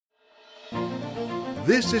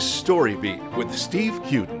This is StoryBeat with Steve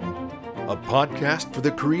Cuden, a podcast for the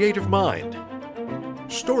creative mind.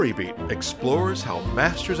 StoryBeat explores how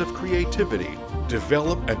masters of creativity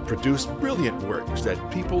develop and produce brilliant works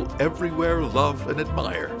that people everywhere love and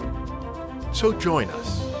admire. So join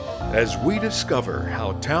us as we discover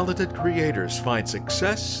how talented creators find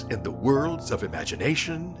success in the worlds of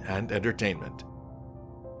imagination and entertainment.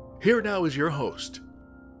 Here now is your host,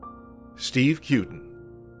 Steve Cuden.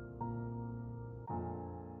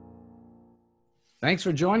 Thanks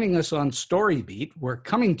for joining us on StoryBeat. We're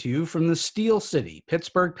coming to you from the Steel City,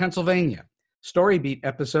 Pittsburgh, Pennsylvania. StoryBeat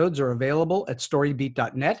episodes are available at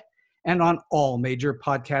storybeat.net and on all major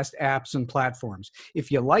podcast apps and platforms.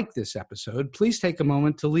 If you like this episode, please take a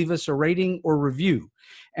moment to leave us a rating or review.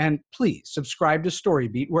 And please subscribe to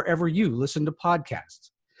StoryBeat wherever you listen to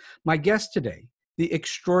podcasts. My guest today, the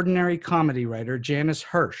extraordinary comedy writer Janis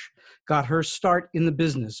Hirsch, got her start in the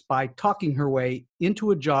business by talking her way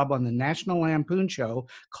into a job on the National Lampoon Show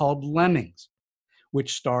called Lemmings,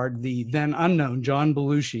 which starred the then unknown John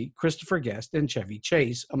Belushi, Christopher Guest, and Chevy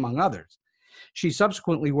Chase, among others. She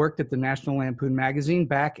subsequently worked at the National Lampoon Magazine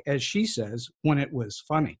back, as she says, when it was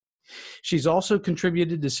funny. She's also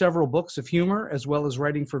contributed to several books of humor, as well as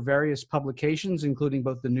writing for various publications, including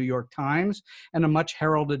both the New York Times and a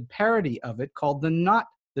much-heralded parody of it called Not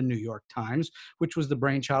the New York Times, which was the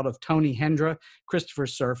brainchild of Tony Hendra, Christopher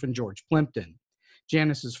Cerf, and George Plimpton.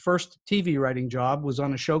 Janis's first TV writing job was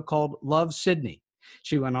on a show called Love, Sidney.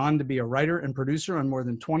 She went on to be a writer and producer on more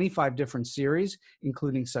than 25 different series,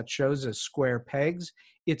 including such shows as Square Pegs,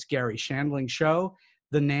 It's Garry Shandling Show,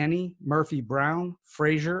 The Nanny, Murphy Brown,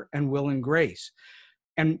 Frasier, and Will and Grace.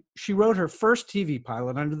 And she wrote her first TV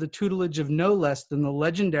pilot under the tutelage of no less than the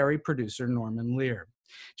legendary producer Norman Lear.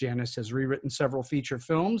 Janis has rewritten several feature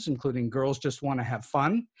films, including Girls Just Want to Have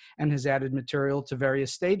Fun, and has added material to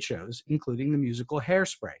various stage shows, including the musical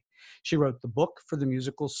Hairspray. She wrote the book for the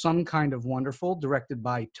musical Some Kind of Wonderful, directed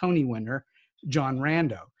by Tony winner John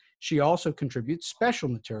Rando. She also contributes special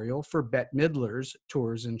material for Bette Midler's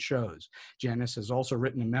tours and shows. Janis has also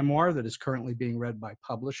written a memoir that is currently being read by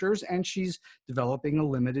publishers, and she's developing a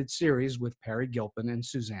limited series with Peri, Gilpin, and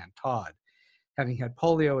Suzanne Todd. Having had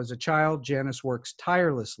polio as a child, Janis works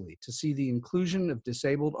tirelessly to see the inclusion of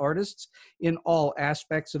disabled artists in all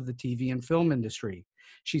aspects of the TV and film industry.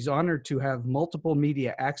 She's honored to have multiple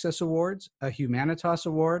Media Access Awards, a Humanitas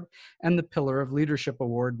Award, and the Pillar of Leadership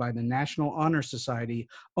Award by the National Honor Society,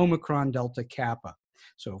 Omicron Delta Kappa.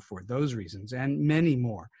 So for those reasons and many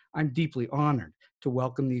more, I'm deeply honored to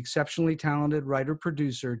welcome the exceptionally talented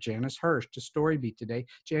writer-producer Janis Hirsch to StoryBeat today.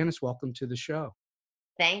 Janis, welcome to the show.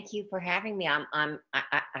 Thank you for having me. I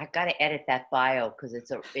got to edit that bio because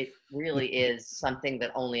it really is something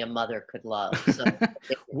that only a mother could love. So.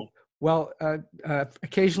 Well,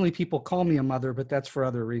 occasionally people call me a mother, but that's for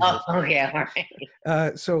other reasons. Oh, okay, all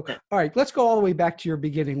right. All right, let's go all the way back to your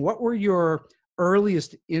beginning. What were your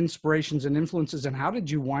earliest inspirations and influences, and how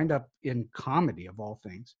did you wind up in comedy, of all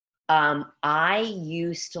things? I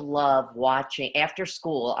used to love watching, after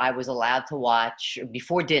school, I was allowed to watch,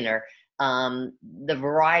 before dinner, the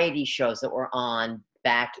variety shows that were on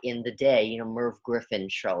back in the day, Merv Griffin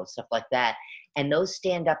show, stuff like that. And those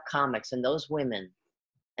stand-up comics and those women,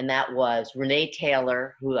 and that was Renee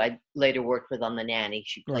Taylor, who I later worked with on The Nanny.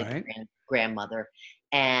 She played Right. grandmother.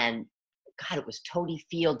 And God, it was Toady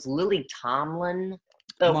Fields, Lily Tomlin.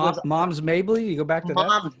 Mom's Mabley, you go back to that?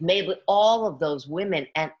 Mom's Mabley, all of those women.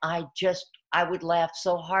 And I would laugh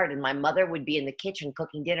so hard. And my mother would be in the kitchen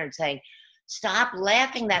cooking dinner and saying, "Stop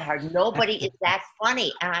laughing that hard. Nobody is that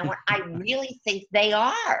funny." And I went, "I really think they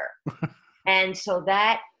are." And so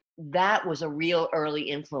that was a real early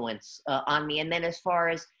influence on me. And then as far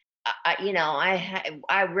as,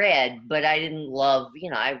 I read, but I didn't love,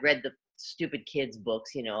 I read the stupid kids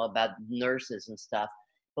books, about nurses and stuff.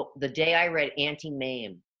 But the day I read Auntie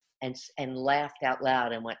Mame and laughed out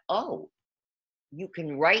loud and went, "Oh, you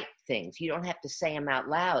can write things. You don't have to say them out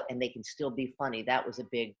loud and they can still be funny." That was a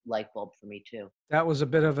big light bulb for me too. That was a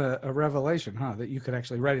bit of a revelation, huh? That you could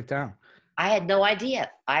actually write it down. I had no idea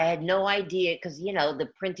because, the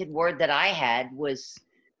printed word that I had was,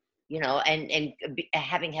 and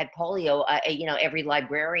having had polio,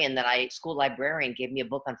 every school librarian gave me a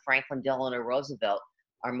book on Franklin Delano Roosevelt,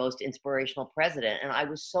 our most inspirational president. And I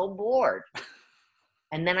was so bored.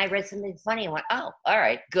 And then I read something funny and went, "Oh, all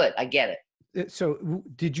right, good. I get it." So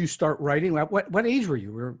did you start writing? What age were you?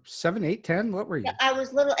 You were 7, 8, 10? What were you? I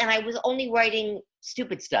was little, and I was only writing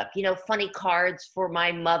stupid stuff, funny cards for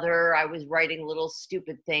my mother. I was writing little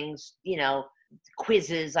stupid things,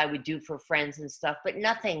 quizzes I would do for friends and stuff, but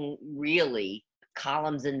nothing really,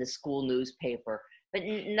 columns in the school newspaper, but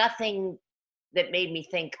nothing that made me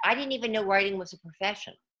think, I didn't even know writing was a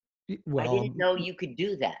profession. Well, I didn't know you could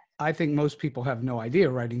do that. I think most people have no idea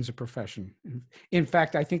writing's a profession. In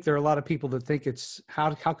fact, I think there are a lot of people that think it's,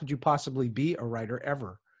 how could you possibly be a writer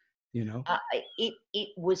ever? You know? It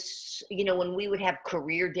was, you know, when we would have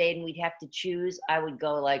career day and we'd have to choose, I would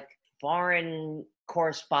go like foreign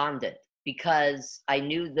correspondent, because I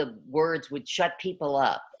knew the words would shut people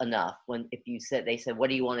up enough when, if you said, they said, what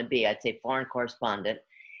do you want to be? I'd say foreign correspondent.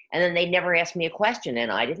 And then they never asked me a question,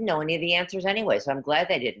 and I didn't know any of the answers anyway. So I'm glad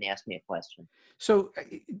they didn't ask me a question. So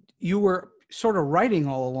you were sort of writing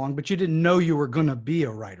all along, but you didn't know you were going to be a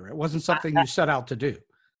writer. It wasn't something you set out to do.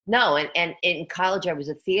 No, and in college I was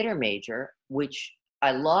a theater major, which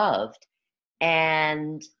I loved.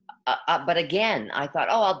 And, but again, I thought,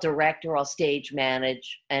 oh, I'll direct or I'll stage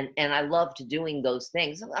manage. And I loved doing those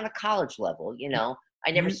things on a college level, you know. I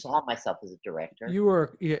never saw myself as a director. You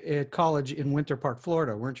were at college in Winter Park,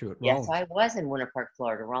 Florida, weren't you? At Rollins? Yes, I was in Winter Park,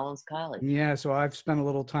 Florida, Rollins College. Yeah, so I've spent a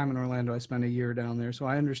little time in Orlando. I spent a year down there, so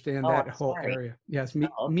I understand that whole area. Yes,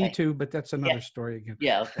 me too, but that's another story again.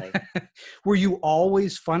 Yeah, okay. Were you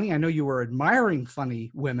always funny? I know you were admiring funny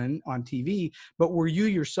women on TV, but were you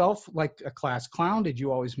yourself like a class clown? Did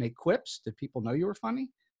you always make quips? Did people know you were funny?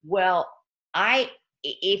 Well,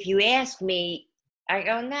 if you ask me, I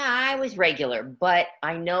go, nah, I was regular. But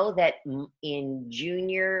I know that in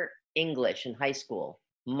junior English in high school,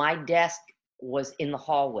 my desk was in the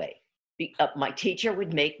hallway. My teacher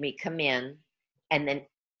would make me come in and then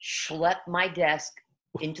schlep my desk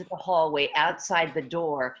into the hallway outside the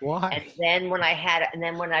door. Why? And then when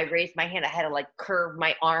I raised my hand, I had to like curve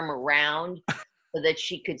my arm around so that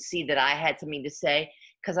she could see that I had something to say.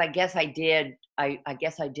 Because I guess I did. I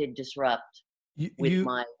guess I did disrupt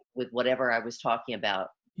with whatever I was talking about.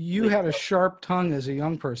 You had a sharp tongue as a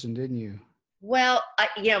young person, didn't you? Well,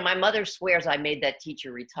 you know, my mother swears I made that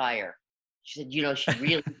teacher retire. She said, you know, she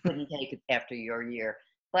really couldn't take it after your year.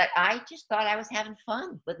 But I just thought I was having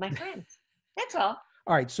fun with my friends. That's all.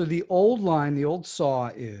 All right. So the old line, the old saw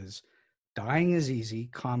is, dying is easy,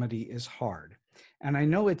 comedy is hard. And I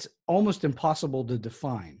know it's almost impossible to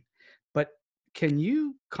define, but can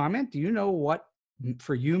you comment? Do you know what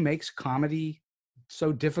for you makes comedy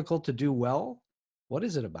so difficult to do well? What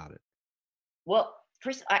is it about it? Well,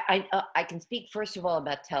 first, I can speak first of all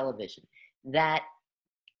about television. That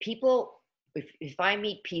people, if I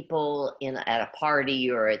meet people at a party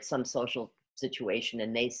or at some social situation,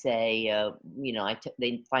 and they say, you know,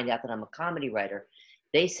 they find out that I'm a comedy writer,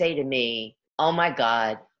 they say to me, "Oh my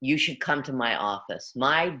God, you should come to my office.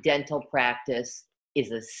 My dental practice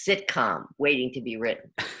is a sitcom waiting to be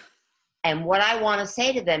written." And what I want to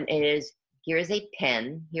say to them is, here's a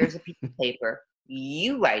pen, here's a piece of paper,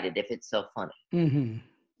 you write it if it's so funny. Mm-hmm.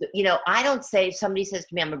 You know, I don't say, if somebody says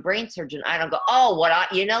to me, I'm a brain surgeon, I don't go, oh,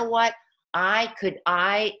 you know what? I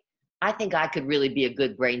think I could really be a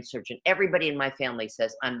good brain surgeon. Everybody in my family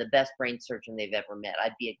says I'm the best brain surgeon they've ever met.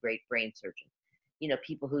 I'd be a great brain surgeon. You know,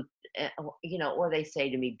 people who, you know, or they say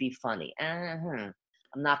to me, be funny. I'm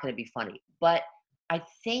not going to be funny. But I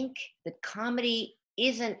think that comedy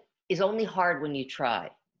is only hard when you try.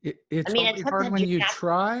 It's only hard when you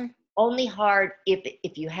try? Only hard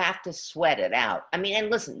if you have to sweat it out. I mean, and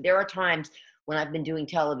listen, there are times when I've been doing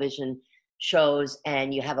television shows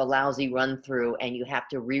and you have a lousy run through and you have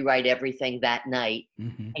to rewrite everything that night.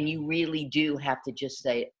 Mm-hmm. And you really do have to just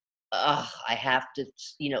say, I have to,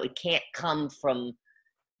 you know, it can't come from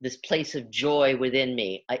this place of joy within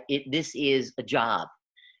me. This is a job.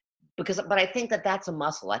 But I think that that's a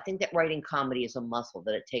muscle. I think that writing comedy is a muscle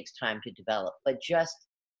that it takes time to develop. But just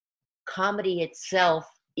comedy itself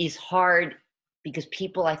is hard because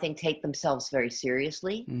people, I think, take themselves very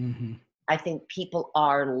seriously. Mm-hmm. I think people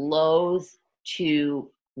are loath to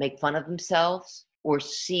make fun of themselves or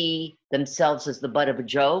see themselves as the butt of a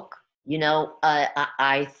joke. You know,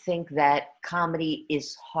 I think that comedy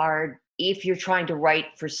is hard if you're trying to write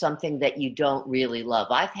for something that you don't really love.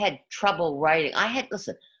 I've had trouble writing.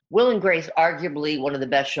 Listen, Will and Grace, arguably one of the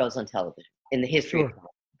best shows on television in the history of television.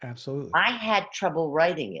 Absolutely. I had trouble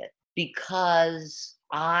writing it because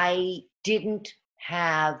I didn't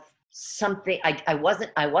have something. I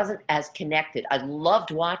wasn't as connected. I loved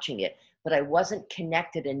watching it, but I wasn't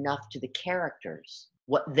connected enough to the characters,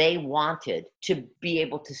 what they wanted, to be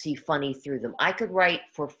able to see funny through them. I could write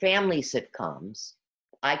for family sitcoms.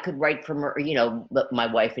 I could write for, you know, My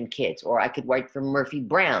Wife and Kids, or I could write for Murphy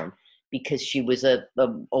Brown because she was a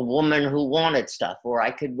woman who wanted stuff, or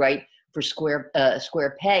I could write for Square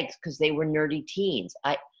Pegs because they were nerdy teens.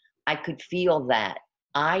 I could feel that.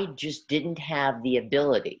 I just didn't have the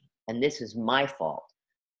ability, and this is my fault,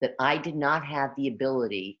 that I did not have the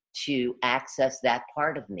ability to access that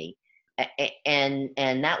part of me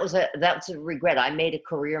And that's a regret. I made a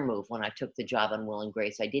career move when I took the job on Will and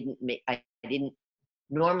Grace. I didn't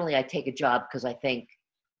normally I take a job because I think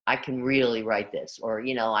I can really write this, or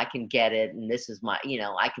I can get it, and this is my,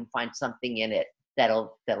 I can find something in it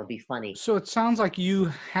that'll be funny. So it sounds like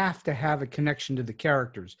you have to have a connection to the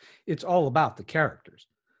characters. It's all about the characters.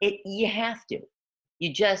 You have to.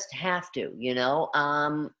 You just have to,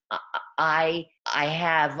 I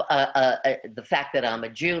have the fact that I'm a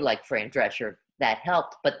Jew, like Fran Drescher, that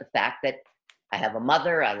helped, but the fact that I have a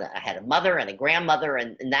mother, I had a mother and a grandmother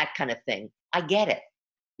and that kind of thing, I get it.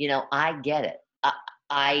 I get it.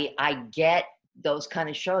 I get those kind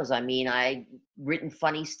of shows. I mean, I written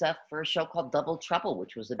funny stuff for a show called Double Trouble,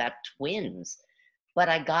 which was about twins, but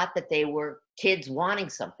I got that they were kids wanting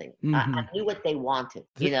something. Mm-hmm. I knew what they wanted,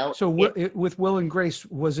 So with Will and Grace,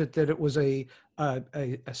 was it that it was a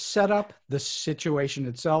setup, the situation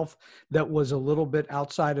itself, that was a little bit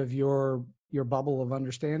outside of your bubble of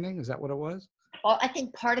understanding? Is that what it was? Well, I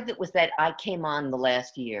think part of it was that I came on the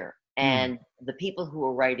last year, and the people who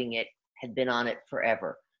were writing it had been on it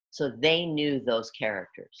forever. So they knew those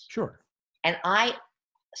characters. Sure. And I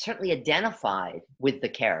certainly identified with the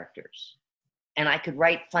characters. And I could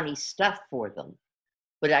write funny stuff for them.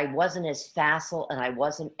 But I wasn't as facile, and I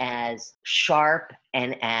wasn't as sharp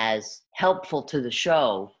and as helpful to the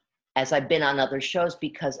show as I've been on other shows,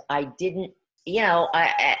 because I didn't,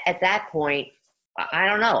 at that point, I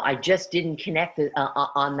don't know, I just didn't connect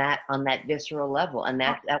on that visceral level. And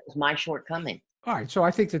that was my shortcoming. All right. So I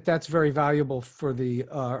think that that's very valuable for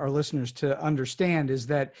our listeners to understand, is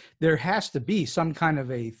that there has to be some kind of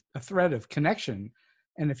a thread of connection.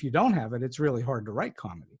 And if you don't have it, it's really hard to write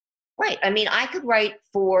comedy. Right. I mean, I could write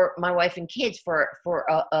for my wife and kids for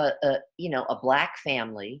a Black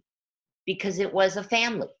family, because it was a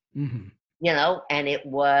family, mm-hmm. And it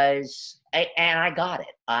was, and I got it.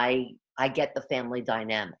 I get the family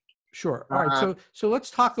dynamic. Sure. All right. So let's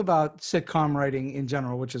talk about sitcom writing in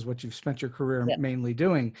general, which is what you've spent your career mainly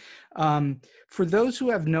doing. For those who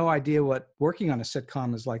have no idea what working on a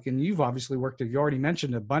sitcom is like, and you've obviously you already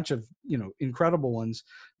mentioned a bunch of, incredible ones,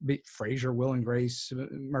 Frasier, Will and Grace,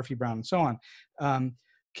 Murphy Brown, and so on.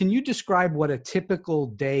 Can you describe what a typical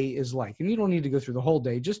day is like? And you don't need to go through the whole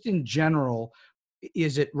day, just in general.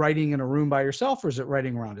 Is it writing in a room by yourself, or is it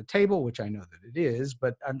writing around a table, which I know that it is,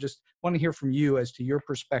 but I'm just want to hear from you as to your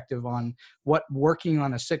perspective on what working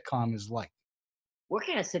on a sitcom is like.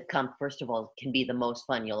 Working on a sitcom, first of all, can be the most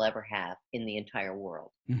fun you'll ever have in the entire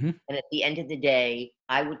world. Mm-hmm. And at the end of the day,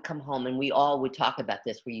 I would come home, and we all would talk about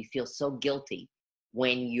this, where you feel so guilty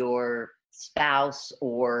when your spouse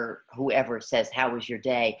or whoever says, "How was your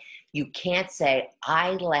day?" You can't say,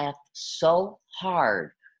 "I laughed so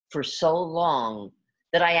hard for so long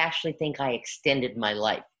that I actually think I extended my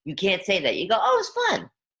life." You can't say that. You go, "Oh, it's fun,"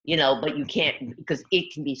 but you can't, because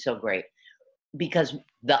it can be so great. Because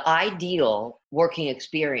the ideal working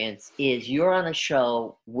experience is you're on a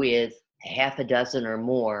show with half a dozen or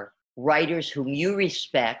more writers whom you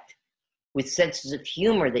respect, with senses of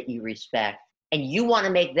humor that you respect, and you want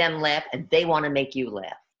to make them laugh and they want to make you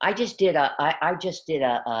laugh. I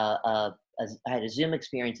had a Zoom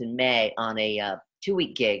experience in May on a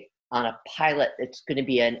 2-week gig on a pilot. It's going to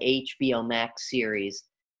be an HBO Max series.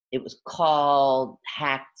 It was called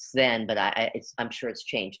Hacks then, but I'm sure it's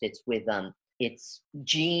changed. It's with it's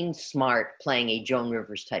Jean Smart playing a Joan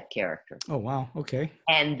Rivers type character. Oh wow, okay.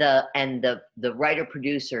 And the writer,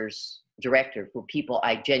 producers, director were people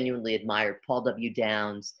I genuinely admired. Paul W.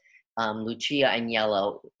 Downs, Lucia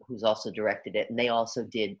Agnello, who's also directed it, and they also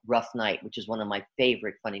did Rough Night, which is one of my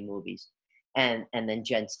favorite funny movies. And then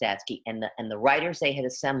Jen Statsky, and the writers they had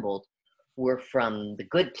assembled were from The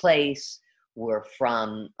Good Place, were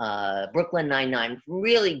from Brooklyn Nine-Nine,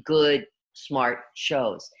 really good, smart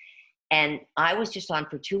shows. And I was just on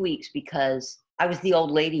for 2 weeks because I was the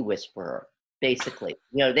old lady whisperer, basically.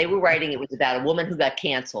 They were writing, it was about a woman who got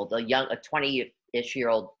canceled, a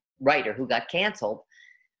 20-ish-year-old writer who got canceled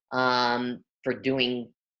for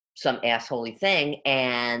doing some assholey thing,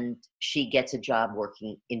 and she gets a job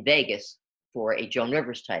working in Vegas for a Joan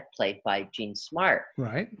Rivers type, played by Jean Smart.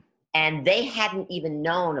 Right. And they hadn't even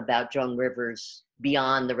known about Joan Rivers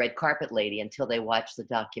beyond the red carpet lady until they watched the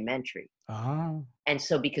documentary. Oh. And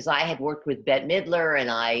so because I had worked with Bette Midler,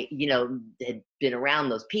 and I, had been around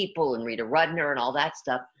those people, and Rita Rudner and all that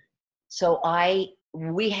stuff. So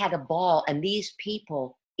we had a ball, and these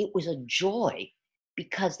people, it was a joy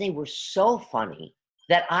because they were so funny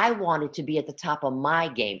that I wanted to be at the top of my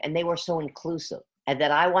game, and they were so inclusive. And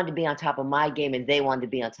that I wanted to be on top of my game, and they wanted to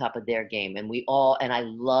be on top of their game. And I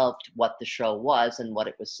loved what the show was and what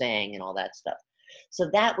it was saying and all that stuff. So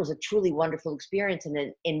that was a truly wonderful experience. And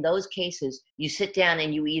then in those cases, you sit down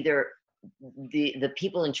and you either, the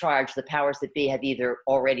people in charge, the powers that be, have either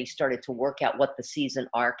already started to work out what the season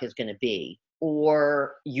arc is going to be,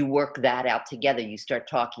 or you work that out together. You start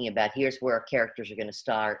talking about, here's where our characters are going to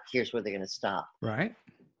start, here's where they're going to stop. Right.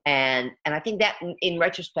 And I think that in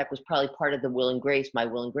retrospect was probably part of the my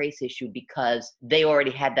Will and Grace issue, because they already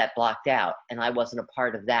had that blocked out and I wasn't a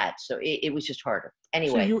part of that. So it was just harder.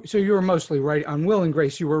 Anyway. So you were mostly right on Will and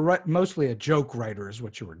Grace. You were mostly a joke writer is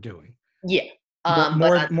what you were doing. Yeah.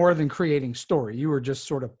 More than creating story. You were just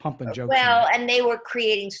sort of pumping jokes. Well, and they were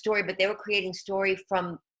creating story, but they were creating story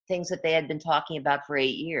from things that they had been talking about for 8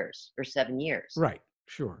 years or 7 years. Right.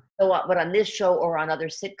 Sure. So, but on this show or on other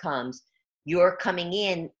sitcoms, you're coming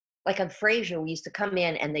in, like on Frasier, we used to come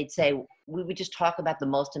in and they'd say, we would just talk about the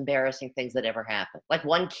most embarrassing things that ever happened. Like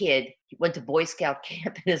one kid, he went to Boy Scout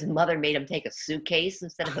camp and his mother made him take a suitcase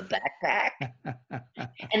instead of a backpack.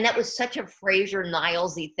 And that was such a Frasier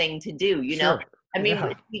Nilesy thing to do, you know? Sure. I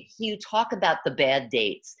mean, you talk about the bad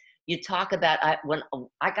dates. You talk about, when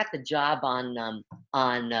I got the job on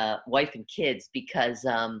Wife and Kids, because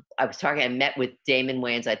I met with Damon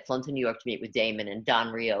Wayans. I'd flown to New York to meet with Damon and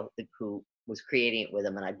Don Rio, who was creating it with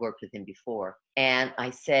him, and I'd worked with him before. And I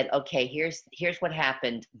said, okay, here's what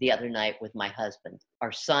happened the other night with my husband.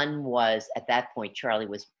 Our son was, at that point, Charlie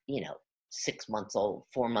was, 6 months old,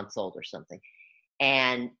 4 months old or something.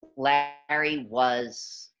 And Larry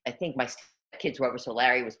was, I think my kids were over, so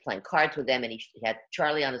Larry was playing cards with them, and he had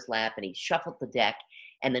Charlie on his lap, and he shuffled the deck,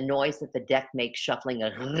 and the noise that the deck makes shuffling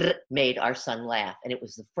made our son laugh. And it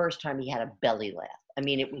was the first time he had a belly laugh. I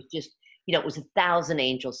mean, it was just, it was 1,000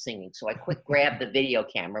 angels singing. So I quick grabbed the video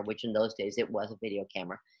camera, which in those days it was a video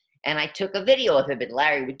camera, and I took a video of him, and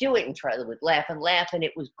Larry would do it, and Charlie would laugh, and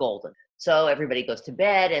it was golden. So everybody goes to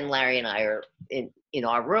bed, and Larry and I are in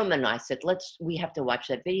our room, and I said, we have to watch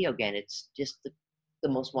that video again. It's just the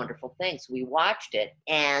most wonderful thing. So we watched it,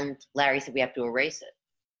 and Larry said, we have to erase it.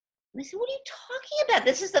 And I said, what are you talking about?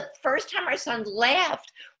 This is the first time our son laughed.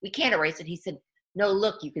 We can't erase it. He said, no,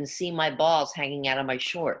 look, you can see my balls hanging out of my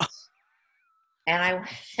shorts. And I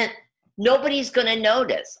went, nobody's going to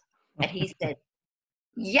notice. And he said,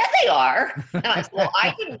 yeah, they are. And I said, well,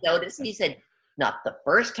 I didn't notice. And he said, not the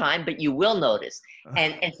first time, but you will notice.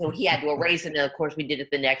 And so he had to erase it. And of course, we did it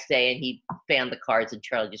the next day, and he found the cards, and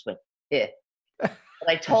Charlie just went, eh. But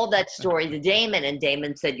I told that story to Damon, and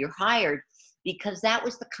Damon said, you're hired, because that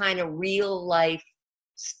was the kind of real life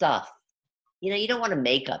stuff. You don't want to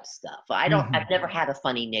make up stuff. I've never had a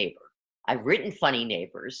funny neighbor. I've written funny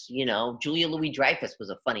neighbors, Julia Louis-Dreyfus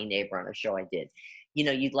was a funny neighbor on a show I did.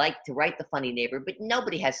 You'd like to write the funny neighbor, but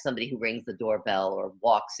nobody has somebody who rings the doorbell or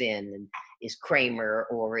walks in and is Kramer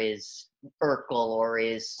or is Urkel or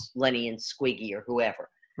is Lenny and Squiggy or whoever.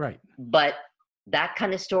 Right. But that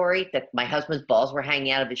kind of story, that my husband's balls were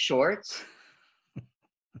hanging out of his shorts,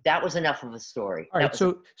 that was enough of a story. All right.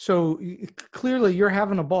 So clearly you're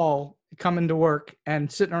having a ball coming to work and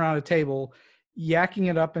sitting around a table, yakking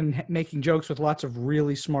it up and making jokes with lots of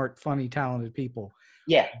really smart, funny, talented people.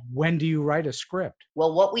 Yeah. When do you write a script?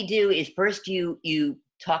 Well, what we do is first you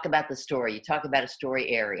talk about the story. You talk about a story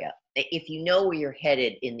area. If you know where you're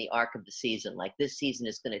headed in the arc of the season, like this season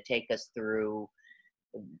is going to take us through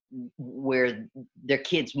where their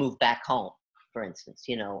kids move back home, for instance,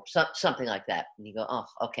 something like that. And you go, oh,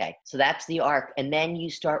 okay. So that's the arc. And then you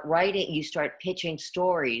start writing, you start pitching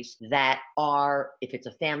stories that are, if it's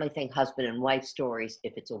a family thing, husband and wife stories.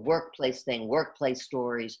 If it's a workplace thing, workplace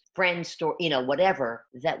stories, friend story, whatever,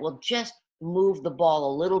 that will just move the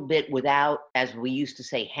ball a little bit without, as we used to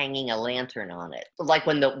say, hanging a lantern on it. Like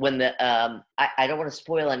when I don't want to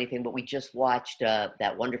spoil anything, but we just watched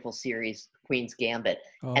that wonderful series, Queen's Gambit.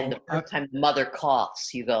 And the first time the mother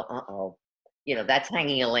coughs, you go, uh-oh. That's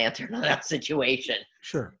hanging a lantern on that situation.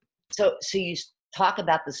 Sure. So you talk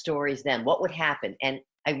about the stories then. What would happen? And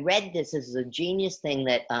I read this as a genius thing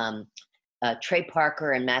that Trey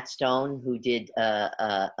Parker and Matt Stone, who did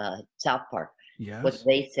South Park, yes. What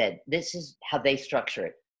they said, this is how they structure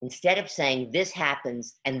it. Instead of saying this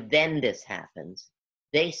happens and then this happens,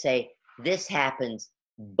 they say this happens,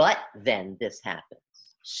 but then this happens.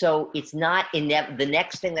 So it's not the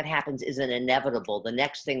next thing that happens isn't inevitable. The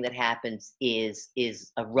next thing that happens is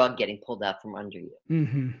a rug getting pulled out from under you.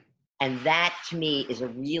 Mm-hmm. And that, to me, is a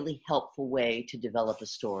really helpful way to develop a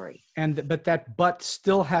story. But that but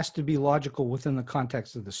still has to be logical within the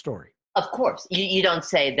context of the story. Of course. You don't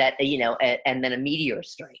say that, and then a meteor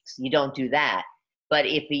strikes. You don't do that. But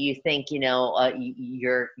if you think,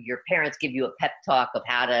 your parents give you a pep talk of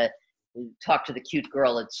how to talk to the cute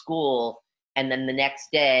girl at school, and then the next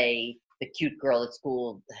day, the cute girl at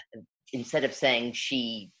school instead of saying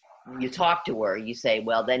you talk to her, you say,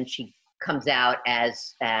 well, then she comes out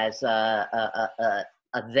as a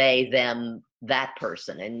they, them, that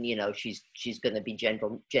person, and she's going to be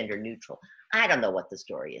gender neutral. I don't know what the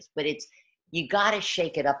story is, but you got to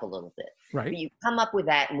shake it up a little bit. Right. But you come up with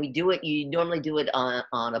that, and we do it. You normally do it on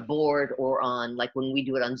a board, or on, like when we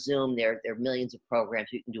do it on Zoom, there are millions of programs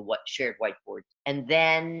you can do shared whiteboards. And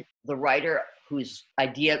then the writer whose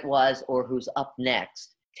idea it was, or who's up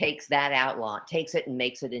next, takes that outline, takes it and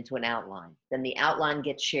makes it into an outline. Then the outline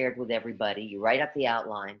gets shared with everybody. You write up the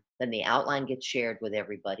outline, then the outline gets shared with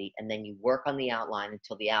everybody, and then you work on the outline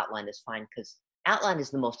until the outline is fine, because outline is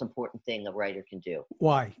the most important thing a writer can do.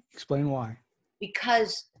 Why? Explain why.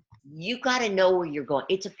 Because you got to know where you're going.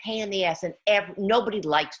 It's a pain in the ass, and nobody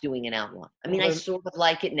likes doing an outline. I mean, I sort of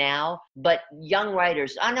like it now, but young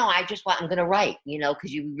writers, oh no, I'm going to write,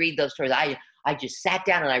 because you read those stories. I just sat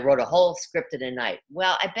down and I wrote a whole script in a night.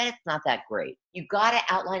 Well, I bet it's not that great. You got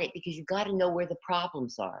to outline it, because you got to know where the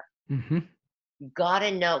problems are. Mm-hmm. You got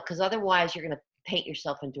to know, because otherwise you're going to paint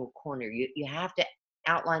yourself into a corner. You have to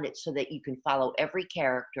outline it so that you can follow every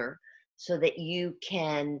character, so that you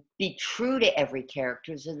can be true to every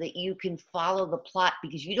character, so that you can follow the plot.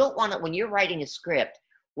 Because you don't want to, when you're writing a script,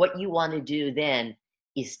 what you want to do then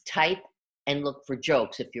is type and look for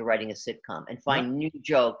jokes if you're writing a sitcom, and find new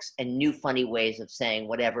jokes and new funny ways of saying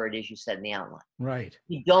whatever it is you said in the outline. Right.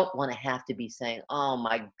 You don't want to have to be saying, oh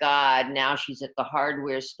my God, now she's at the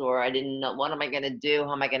hardware store. I didn't know, what am I going to do?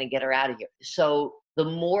 How am I going to get her out of here? So the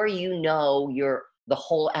more you know the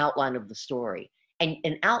whole outline of the story, and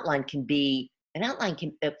an outline can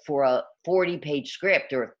for a 40-page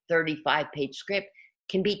script or a 35-page script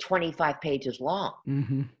can be 25 pages long.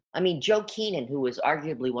 Mm-hmm. I mean, Joe Keenan, who is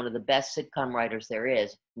arguably one of the best sitcom writers there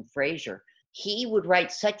is, from Frasier, he would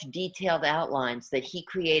write such detailed outlines that he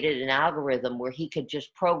created an algorithm where he could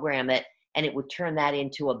just program it, and it would turn that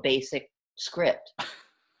into a basic script.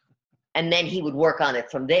 And then he would work on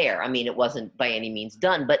it from there. I mean, it wasn't by any means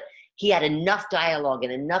done, but he had enough dialogue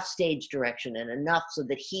and enough stage direction and enough so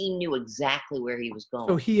that he knew exactly where he was going.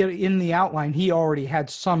 So in the outline, he already had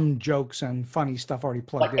some jokes and funny stuff already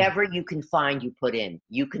plugged Whatever in. you can find, you put in.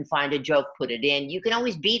 You can find a joke, put it in. You can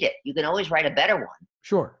always beat it. You can always write a better one.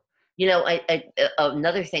 Sure.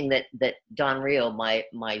 Another thing that Don Rio,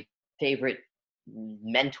 my favorite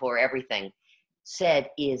mentor, everything, said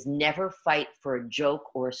is never fight for a joke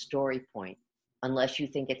or a story point unless you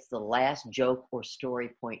think it's the last joke or story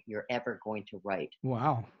point you're ever going to write.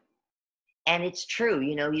 Wow. And it's true.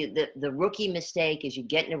 The rookie mistake is you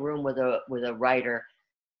get in a room with a writer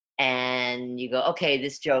and you go, okay,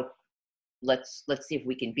 this joke, let's see if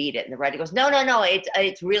we can beat it. And the writer goes, no,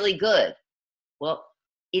 it's really good. Well,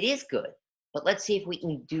 it is good, but let's see if we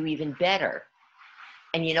can do even better.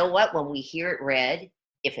 And you know what? When we hear it read,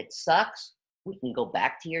 if it sucks, we can go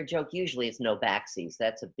back to your joke. Usually it's no backsies.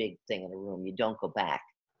 That's a big thing in a room. You don't go back.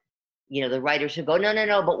 The writers who go,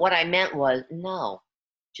 no, but what I meant was, no,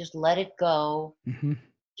 just let it go. Mm-hmm.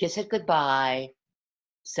 Kiss it goodbye.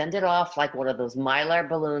 Send it off like one of those Mylar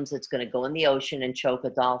balloons that's going to go in the ocean and choke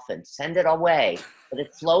a dolphin. Send it away. Let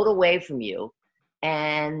it float away from you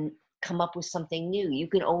and come up with something new. You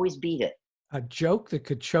can always beat it. A joke that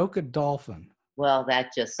could choke a dolphin. Well,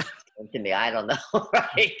 that just came to me. I don't know,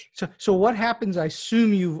 right? So what happens? I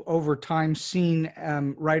assume you've over time seen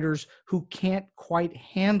writers who can't quite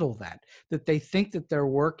handle that they think that their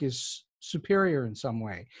work is superior in some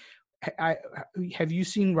way. Have you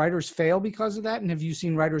seen writers fail because of that? And have you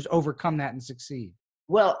seen writers overcome that and succeed?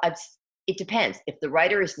 Well, it depends. If the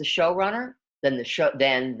writer is the showrunner, then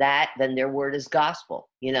then their word is gospel,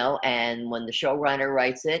 and when the showrunner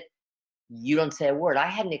writes it, you don't say a word. I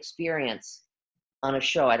had an experience on a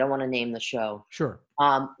show, I don't want to name the show. Sure.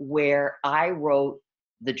 Where I wrote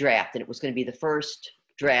the draft, and it was going to be the first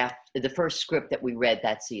script that we read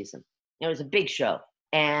that season. It was a big show,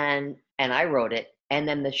 and I wrote it, and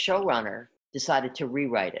then the showrunner decided to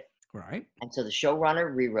rewrite it. Right. And so the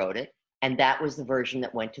showrunner rewrote it, and that was the version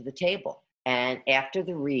that went to the table. And after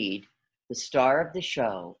the read, the star of the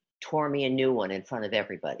show tore me a new one in front of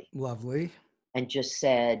everybody. Lovely. And just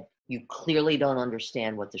said, you clearly don't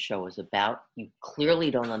understand what the show is about. You clearly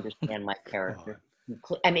don't understand my character.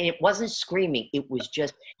 It wasn't screaming. It was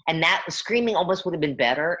just, and that screaming almost would have been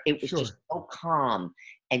better. It was just so calm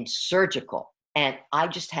and surgical. And I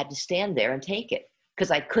just had to stand there and take it, because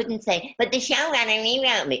I couldn't say, but the showrunner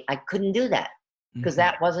emailed me. I couldn't do that, because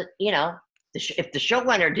that wasn't, if the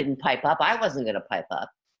showrunner didn't pipe up, I wasn't going to pipe up.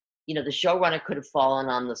 The showrunner could have fallen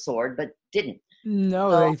on the sword, but didn't.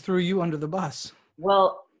 No, they threw you under the bus.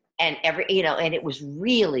 Well, and and it was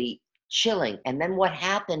really chilling. And then what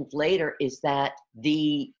happened later is that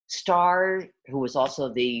the star, who was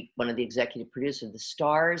also one of the executive producers, the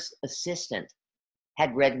star's assistant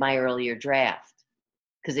had read my earlier draft,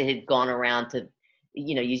 because it had gone around to,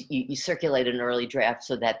 you circulate an early draft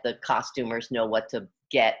so that the costumers know what to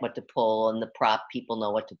get, what to pull, and the prop people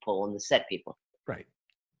know what to pull, and the set people. Right.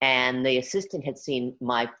 And the assistant had seen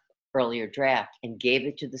my earlier draft and gave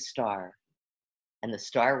it to the star, and the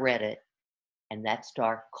star read it, and that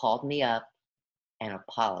star called me up and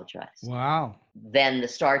apologized. Wow. Then the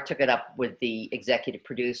star took it up with the executive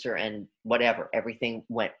producer, and whatever, everything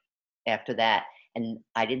went after that. And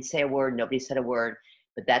I didn't say a word, nobody said a word,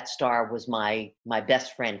 but that star was my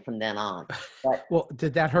best friend from then on. But well,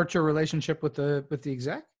 did that hurt your relationship with the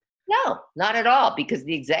exec? no, not at all, because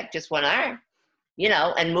the exec just went,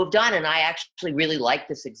 and moved on. And I actually really liked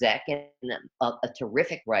this exec, and a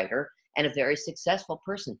terrific writer and a very successful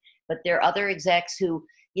person. But there are other execs who,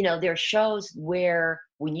 there are shows where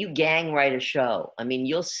when you gang write a show, I mean,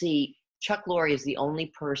 you'll see Chuck Lorre is the only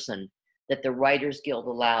person that the Writers Guild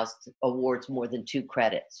awards more than 2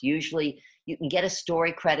 credits. Usually you can get a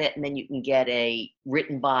story credit, and then you can get a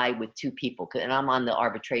written by with 2 people. And I'm on the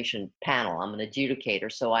arbitration panel. I'm an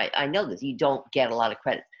adjudicator. So I know this. You don't get a lot of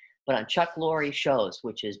credit. But on Chuck Lorre shows,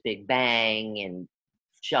 which is Big Bang and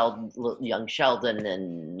Young Sheldon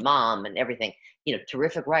and Mom and everything,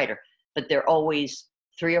 terrific writer. But there are always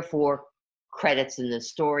 3 or 4 credits in the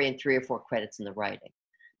story and 3 or 4 credits in the writing,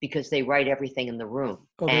 because they write everything in the room.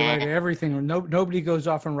 Oh, they write everything. Nobody goes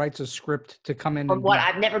off and writes a script to come in.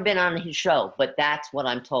 I've never been on his show, but that's what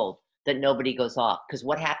I'm told, that nobody goes off. Because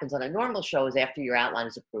what happens on a normal show is after your outline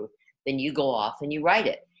is approved, then you go off and you write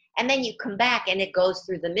it. And then you come back and it goes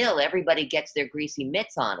through the mill. Everybody gets their greasy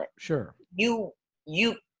mitts on it. Sure. You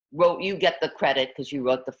get the credit because you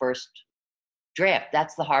wrote the first draft.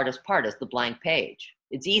 That's the hardest part, is the blank page.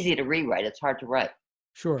 It's easy to rewrite. It's hard to write.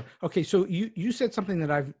 Sure. Okay. So you said something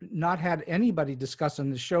that I've not had anybody discuss on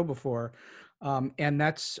this show before, and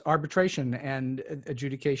that's arbitration and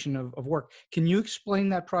adjudication of work. Can you explain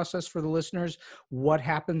that process for the listeners? What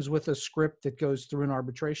happens with a script that goes through an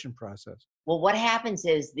arbitration process? Well, what happens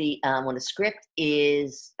is when a script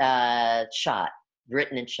is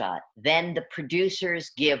written and shot, then the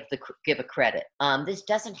producers give a credit. This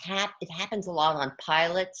doesn't happen. It happens a lot on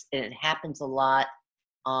pilots, and it happens a lot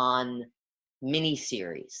on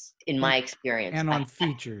miniseries, in my experience. And on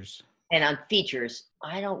features. And on features,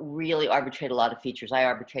 I don't really arbitrate a lot of features. I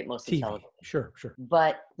arbitrate mostly television. Sure.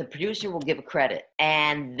 But the producer will give a credit,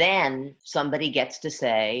 and then somebody gets to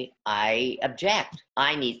say, I object.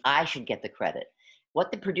 I should get the credit.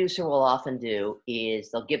 What the producer will often do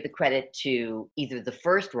is they'll give the credit to either the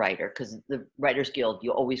first writer, because the Writers Guild,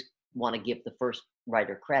 you always want to give the first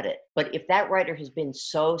writer credit. But if that writer has been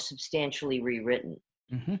so substantially rewritten,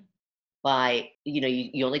 mm-hmm. by,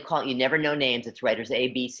 you only call, you never know names. It's writers A,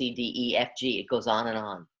 B, C, D, E, F, G. It goes on and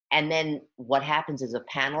on. And then what happens is a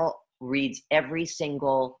panel reads every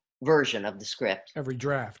single version of the script. Every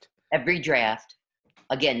draft.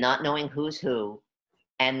 Again, not knowing who's who.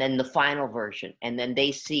 And then the final version. And then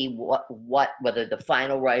they see whether the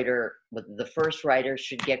final writer, whether the first writer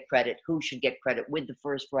should get credit, who should get credit with the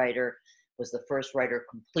first writer. Was the first writer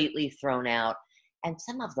completely thrown out? And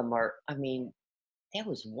some of them are, there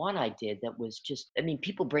was one I did that was just,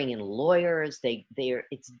 people bring in lawyers. It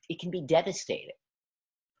can be devastating.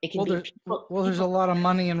 It can there's a lot of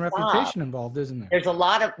money and reputation involved, isn't there? There's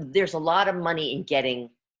a lot of money in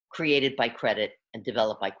getting created by credit and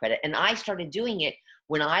developed by credit. And I started doing it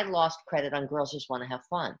when I lost credit on Girls Just Want to Have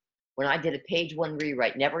Fun. When I did a page 1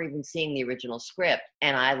 rewrite, never even seeing the original script,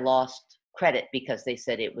 and I lost credit because they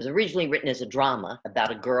said it was originally written as a drama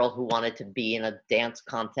about a girl who wanted to be in a dance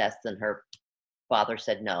contest and her father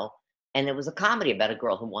said no. And it was a comedy about a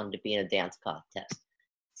girl who wanted to be in a dance contest.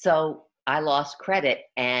 So I lost credit,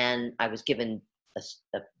 and I was given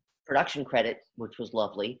a production credit, which was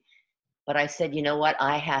lovely. But I said, you know what?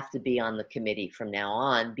 I have to be on the committee from now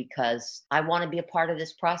on because I want to be a part of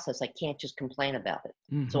this process. I can't just complain about it.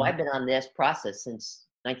 Mm-hmm. So I've been on this process since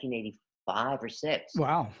 1985 or 6.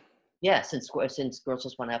 Wow. Yeah, since Girls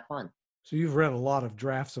Just Want to Have Fun. So you've read a lot of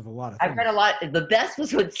drafts of a lot of things. I've read a lot. The best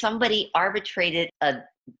was when somebody arbitrated True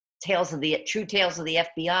Tales of the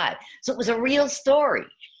FBI. So it was a real story.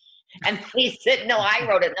 And they said, no, I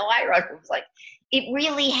wrote it. It was like, it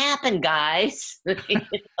really happened, guys.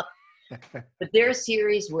 But there's a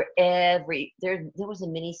series where there was a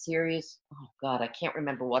mini series, oh God, I can't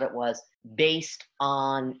remember what it was, based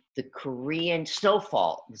on the Korean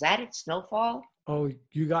Snowfall. Was that it, Snowfall? Oh,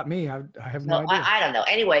 you got me. I have no idea. I don't know.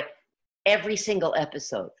 Anyway, every single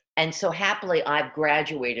episode And so happily, I've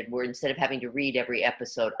graduated where instead of having to read every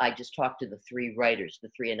episode, I just talk to the three writers, the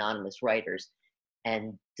three anonymous writers,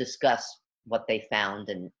 and discuss what they found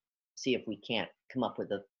and see if we can't come up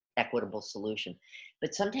with an equitable solution.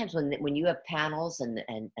 But sometimes when you have panels and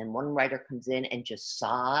one writer comes in and just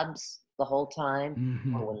sobs the whole time,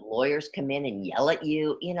 Mm-hmm. or when lawyers come in and yell at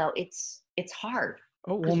you, it's hard.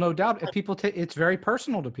 Oh, well, no doubt. People it's very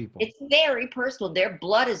personal to people. It's very personal. Their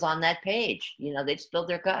blood is on that page. They've spilled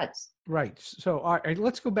their guts. Right. So, all right,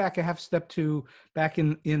 let's go back a half step to back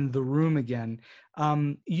in the room again.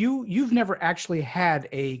 You've never actually had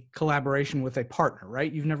a collaboration with a partner,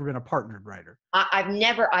 right? You've never been a partnered writer.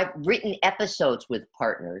 I've written episodes with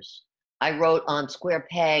partners. I wrote on Square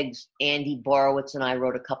Pegs. Andy Borowitz and I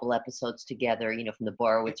wrote a couple episodes together, from the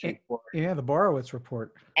Borowitz Report. Yeah, the Borowitz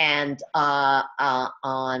Report. And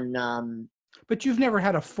But you've never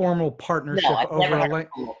had a formal partnership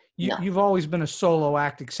You've always been a solo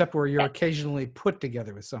act, except where you're occasionally put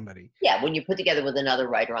together with somebody. Yeah, when you put together with another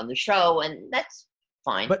writer on the show, and that's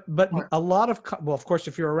fine. But a lot of, well, of course,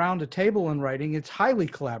 if you're around a table and writing, it's highly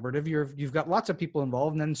collaborative. You've got lots of people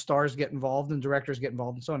involved, and then stars get involved, and directors get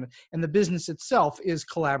involved, and so on. And the business itself is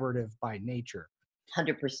collaborative by nature.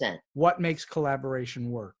 100%. What makes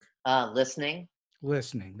collaboration work? Listening.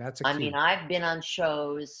 Listening. That's a key. I mean, I've been on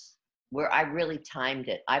shows where I really timed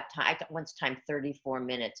it. I once timed 34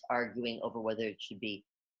 minutes arguing over whether it should be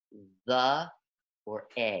the or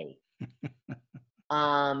a.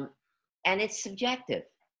 And it's subjective,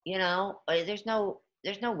 there's no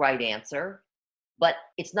right answer, but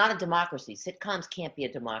it's not a democracy. Sitcoms can't be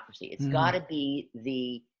a democracy. It's got to be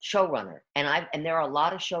the showrunner. And there are a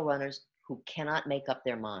lot of showrunners who cannot make up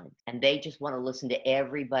their mind, and they just want to listen to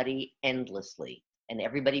everybody endlessly. And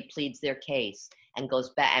everybody pleads their case and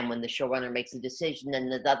goes back. And when the showrunner makes a decision, then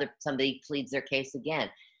somebody pleads their case again.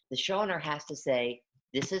 The showrunner has to say,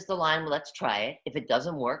 this is the line, let's try it. If it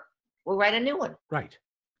doesn't work, we'll write a new one. Right.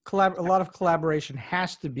 A lot of collaboration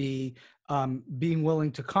has to be being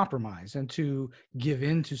willing to compromise and to give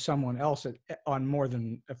in to someone else on more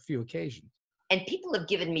than a few occasions. And people have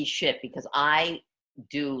given me shit because I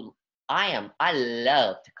love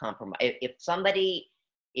to compromise.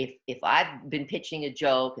 If I've been pitching a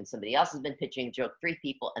joke and somebody else has been pitching a joke, 3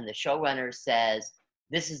 people, and the showrunner says,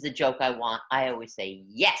 this is the joke I want, I always say,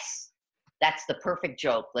 yes, that's the perfect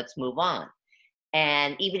joke. Let's move on.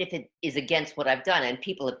 And even if it is against what I've done, and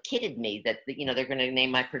people have kidded me that, they're going to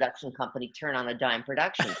name my production company Turn on a Dime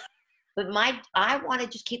Productions. But I want to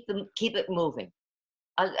just keep it moving.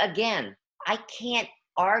 Again, I can't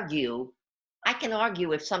argue. I can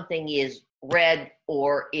argue if something is red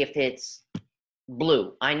or if it's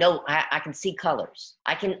blue. I know I can see colors.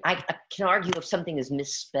 I can argue if something is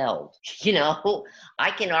misspelled.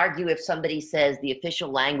 I can argue if somebody says the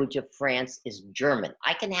official language of France is German.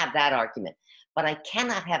 I can have that argument, but I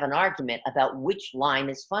cannot have an argument about which line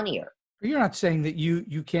is funnier. You're not saying that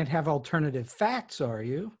you can't have alternative facts, are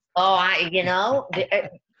you? Oh,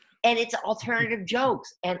 and it's alternative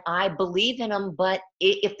jokes, and I believe in them. But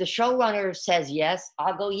if the showrunner says yes,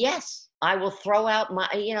 I'll go yes. I will throw out my,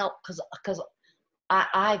 because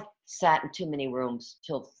I've sat in too many rooms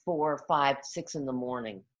till 4, 5, 6 in the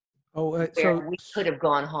morning. Oh, so we could have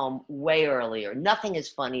gone home way earlier. Nothing is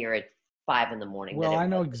funnier at 5 in the morning. Well, I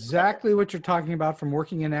know exactly what you're talking about from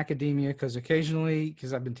working in academia, because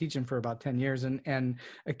I've been teaching for about 10 years, and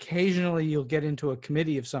occasionally you'll get into a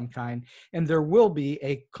committee of some kind, and there will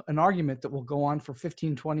be an argument that will go on for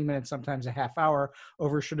 15, 20 minutes, sometimes a half hour,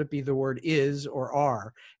 over should it be the word is or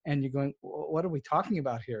are. And you're going, what are we talking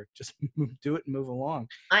about here? Just do it and move along.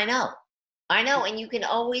 I know. And you can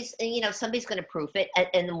always, somebody's going to proof it.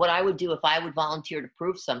 And what I would do if I would volunteer to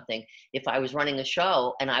proof something, if I was running a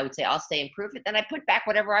show and I would say, I'll stay and proof it, then I put back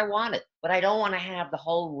whatever I wanted. But I don't want to have the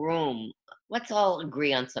whole room. Let's all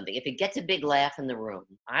agree on something. If it gets a big laugh in the room,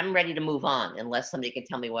 I'm ready to move on unless somebody can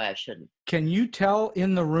tell me why I shouldn't. Can you tell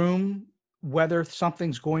in the room whether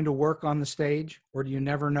something's going to work on the stage, or do you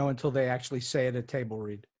never know until they actually say it at table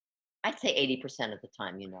read? I'd say 80% of the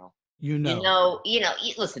time,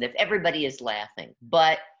 Listen, if everybody is laughing,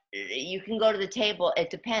 but you can go to the table. It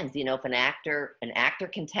depends. If an actor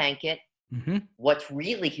can tank it. Mm-hmm. What's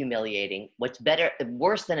really humiliating,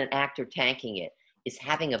 worse than an actor tanking it, is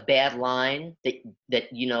having a bad line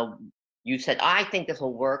that you said, I think this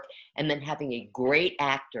will work, and then having a great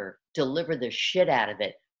actor deliver the shit out of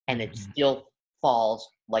it, and it still falls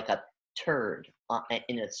like a turd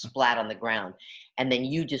in a splat on the ground. And then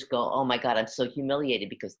you just go, oh my God, I'm so humiliated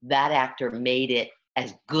because that actor made it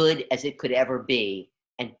as good as it could ever be.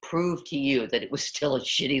 and prove to you that it was still a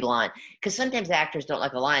shitty line. Because sometimes actors don't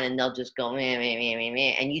like a line and they'll just go, meh, meh, meh, meh,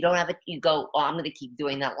 meh, and you don't have it. You go, oh, I'm going to keep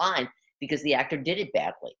doing that line because the actor did it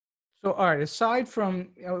badly. So, all right, aside from,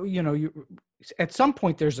 at some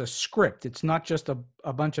point there's a script. It's not just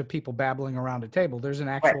a bunch of people babbling around a table. There's an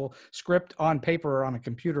actual script on paper or on a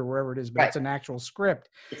computer, wherever it is, but it's an actual script.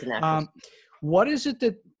 It's an actual script. What is it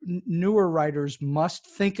that newer writers must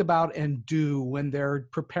think about and do when they're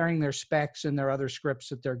preparing their specs and their other scripts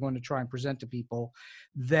that they're going to try and present to people,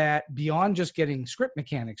 that beyond just getting script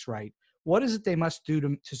mechanics right, what is it they must do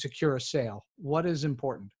to secure a sale? What is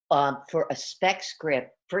important? For a spec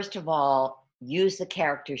script, first of all, use the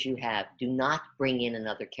characters you have. Do not bring in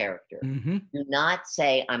another character. Mm-hmm. Do not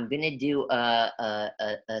say, I'm going to do a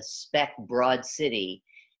spec Broad City,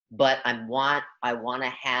 but I want to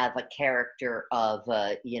have a character of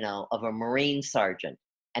a Marine sergeant,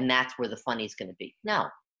 and that's where the funny's going to be. No,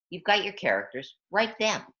 you've got your characters, write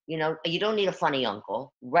them. You don't need a funny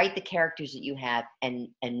uncle. Write the characters that you have and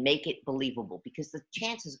make it believable, because the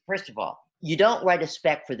chances, first of all, you don't write a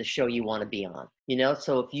spec for the show you want to be on.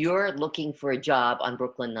 So if you're looking for a job on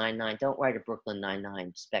Brooklyn Nine-Nine, don't write a Brooklyn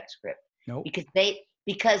Nine-Nine spec script. Nope.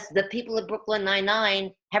 Because the people at Brooklyn Nine-Nine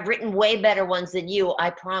have written way better ones than you, I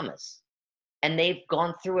promise. And they've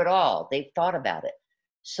gone through it all. They've thought about it.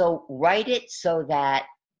 So write it so that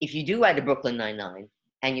if you do write a Brooklyn Nine-Nine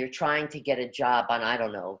and you're trying to get a job on, I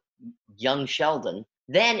don't know, Young Sheldon,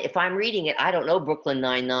 then if I'm reading it, I don't know Brooklyn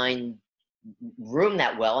Nine-Nine room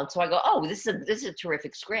that well. And so I go, oh, this is a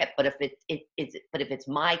terrific script. But if it's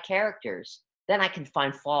my characters, then I can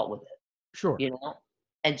find fault with it. Sure.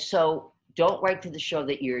 And so don't write for the show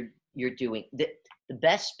that you're doing. The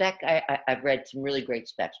best spec, I've read some really great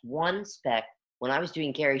specs. One spec, when I was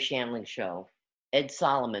doing Garry Shandling's show, Ed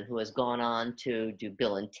Solomon, who has gone on to do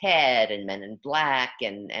Bill and Ted and Men in Black,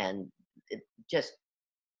 and it just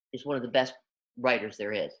is one of the best writers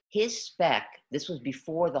there is. His spec, this was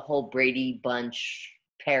before the whole Brady Bunch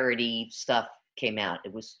parody stuff came out.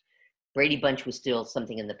 Brady Bunch was still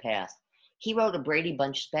something in the past. He wrote a Brady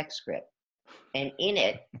Bunch spec script, and in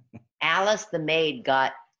it, Alice the maid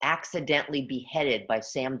got accidentally beheaded by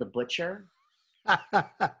Sam the butcher,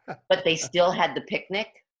 but they still had the picnic.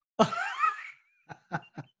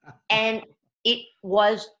 And it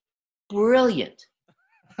was brilliant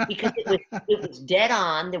because it was dead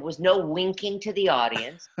on. There was no winking to the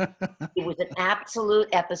audience. It was an absolute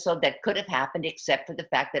episode that could have happened, except for the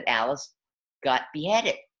fact that Alice got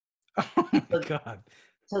beheaded. Oh my God.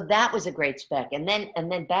 So that was a great spec. And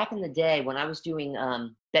then back in the day when I was doing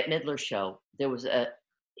Bette Midler's show, there was I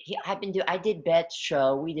did Bette's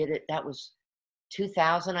show. We did it. That was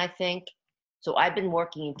 2000, I think. So I've been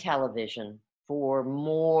working in television for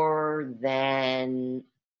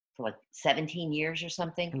like 17 years or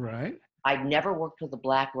something. Right. I'd never worked with a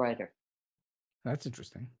black writer. That's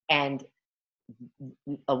interesting. And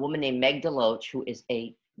a woman named Meg DeLoach, who is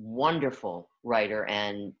a wonderful writer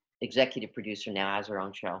and executive producer now, has her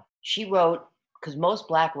own show. She wrote, because most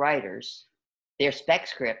black writers, their spec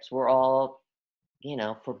scripts were all,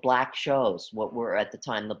 for black shows, what were at the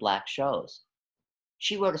time the black shows.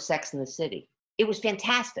 She wrote a Sex and the City. It was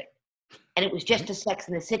fantastic. And it was just a Sex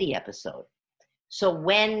and the City episode. So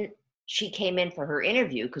when she came in for her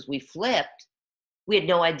interview, because we flipped, we had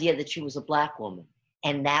no idea that she was a black woman.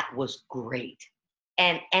 And that was great.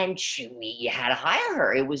 And we had to hire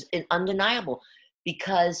her. It was undeniable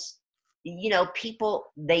because, people,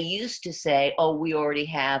 they used to say, oh, we already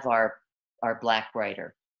have our black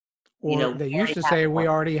writer. Or they used to say, we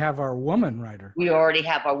already have our woman writer. We already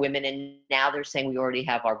have our women. And now they're saying we already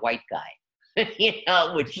have our white guy,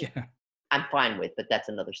 which I'm fine with, but that's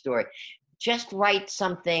another story. Just write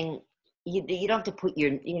something. You don't have to put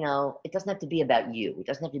your, it doesn't have to be about you. It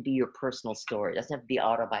doesn't have to be your personal story. It doesn't have to be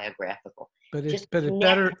autobiographical. But it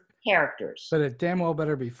better characters. But it damn well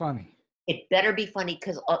better be funny. It better be funny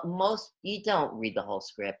because you don't read the whole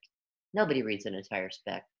script. Nobody reads an entire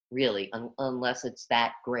spec, really, unless it's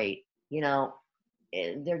that great.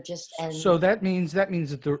 They're just. So that means that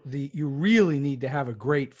you really need to have a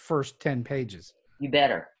great first 10 pages. You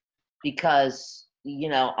better, because.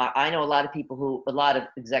 I know a lot of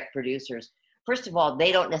exec producers, first of all,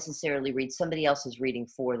 they don't necessarily read. Somebody else is reading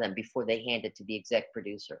for them before they hand it to the exec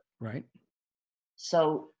producer. Right.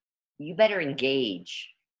 So you better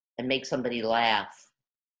engage and make somebody laugh,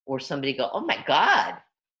 or somebody go, oh my God,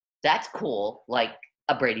 that's cool. Like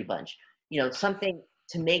a Brady Bunch, something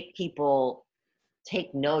to make people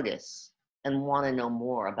take notice and want to know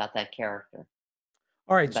more about that character.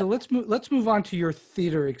 All right, so let's move on to your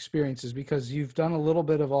theater experiences, because you've done a little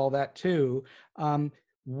bit of all that too.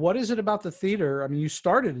 What is it about the theater? I mean, you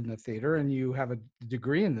started in the theater and you have a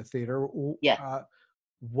degree in the theater. Yeah.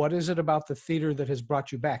 What is it about the theater that has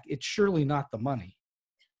brought you back? It's surely not the money.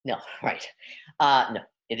 No, right. No,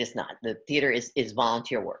 it is not. The theater is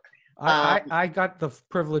volunteer work. I got the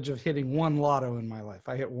privilege of hitting one lotto in my life.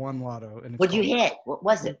 I hit one lotto. And what'd you hit? What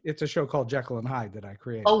was it? It's a show called Jekyll and Hyde that I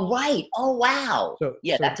created. Oh, right. Oh, wow. So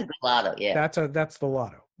that's a good lotto. Yeah. That's the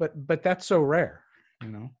lotto. But that's so rare, you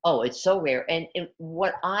know? Oh, it's so rare. And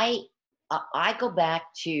what I go back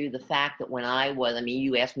to the fact that when I was, I mean,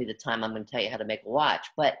 you asked me the time, I'm going to tell you how to make a watch.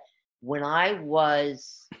 But when I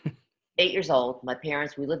was 8 years old, my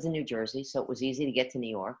parents, we lived in New Jersey, so it was easy to get to New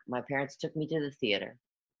York. My parents took me to the theater,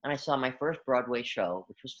 and I saw my first Broadway show,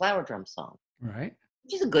 which was Flower Drum Song. Right.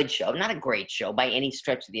 Which is a good show, not a great show by any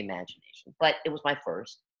stretch of the imagination, but it was my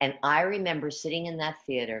first. And I remember sitting in that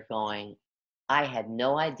theater going, I had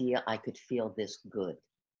no idea I could feel this good.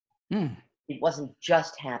 It wasn't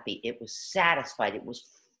just happy. It was satisfied. It was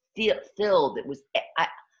filled. It was,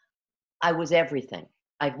 I was everything.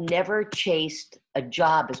 I've never chased a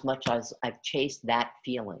job as much as I've chased that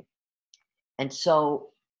feeling. And so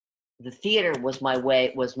the theater was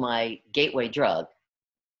my gateway drug.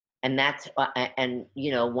 And that's, and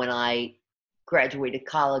you know, when I graduated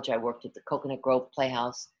college, I worked at the Coconut Grove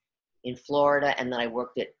Playhouse in Florida. And then I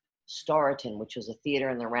worked at Storyton, which was a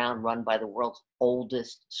theater in the Round run by the world's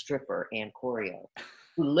oldest stripper, Ann Corio,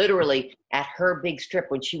 who literally at her big strip,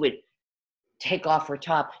 when she would take off her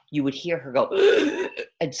top, you would hear her go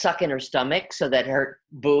and suck in her stomach so that her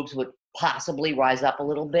boobs would possibly rise up a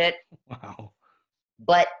little bit. Wow.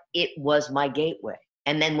 But it was my gateway.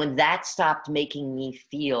 And then when that stopped making me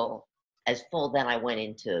feel as full, then I went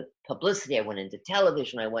into publicity, I went into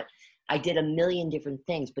television, I did a million different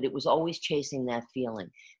things, but it was always chasing that feeling.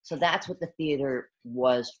 So that's what the theater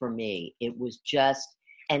was for me. It was just,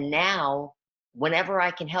 and now whenever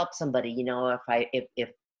I can help somebody, you know, if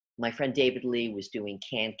my friend David Lee was doing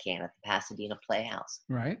Can at the Pasadena Playhouse.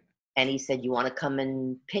 Right. And he said, you want to come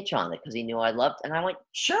and pitch on it? Because he knew I loved, and I went,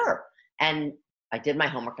 sure. And I did my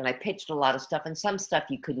homework and I pitched a lot of stuff, and some stuff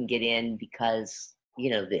you couldn't get in because,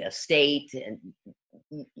 you know, the estate, and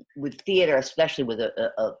with theater, especially with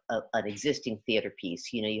an existing theater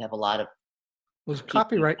piece, you know, you have a lot of it's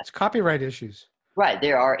copyright issues. Right,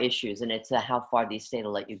 there are issues, and it's how far the estate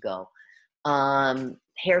will let you go.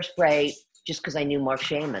 Hairspray, just because I knew Mark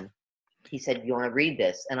Shaman, he said, "You want to read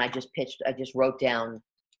this?" And I just wrote down.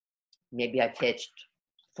 Maybe I pitched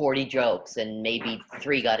 40 jokes, and maybe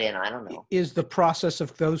 3 got in. I don't know. Is the process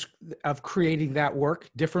of creating that work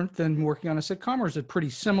different than working on a sitcom, or is it pretty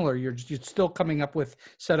similar? You're still coming up with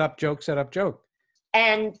set up joke,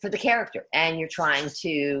 and for the character, and you're trying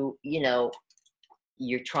to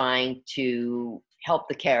help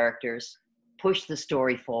the characters push the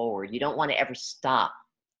story forward. You don't want to ever stop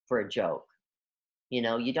for a joke. You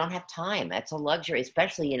know, you don't have time. That's a luxury,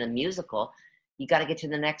 especially in a musical. You got to get to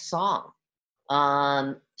the next song.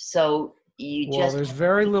 So there's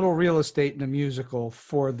very little real estate in a musical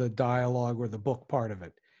for the dialogue or the book part of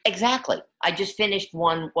it. Exactly. I just finished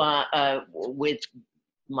one with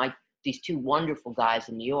these 2 wonderful guys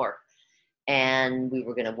in New York, and we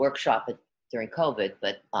were going to workshop it during COVID,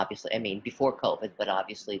 but obviously, I mean, before COVID, but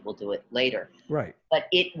obviously we'll do it later. Right. But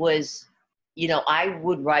it was, you know, I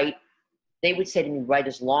would write, they would say to me, write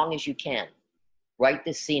as long as you can. Write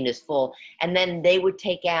this scene as full. And then they would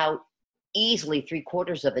take out easily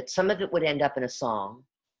 3/4 of it. Some of it would end up in a song.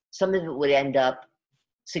 Some of it would end up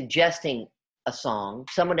suggesting a song.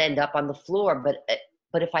 Some would end up on the floor.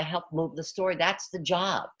 But if I help move the story, that's the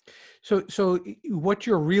job. So what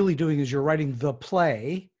you're really doing is you're writing the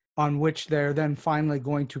play on which they're then finally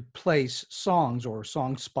going to place songs, or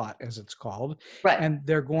song spot as it's called. Right. And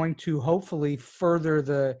they're going to hopefully further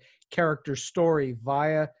the character story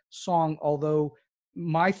via song. Although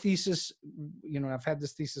my thesis, you know, I've had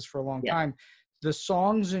this thesis for a long time. The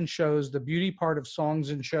songs in shows, the beauty part of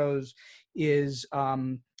songs in shows is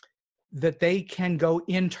that they can go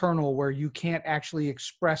internal, where you can't actually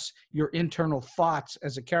express your internal thoughts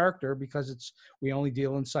as a character because we only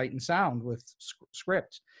deal in sight and sound with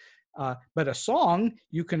scripts. But a song,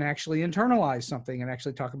 you can actually internalize something and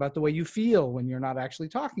actually talk about the way you feel when you're not actually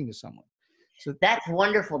talking to someone. So that's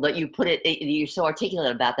wonderful that you put it, you're so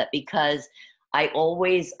articulate about that, because I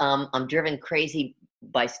always, I'm driven crazy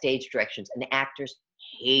by stage directions, and actors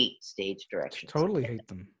hate stage directions. Totally hate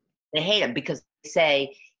them. They hate them because they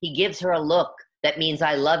say, he gives her a look. That means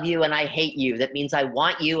I love you and I hate you. That means I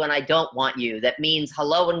want you and I don't want you. That means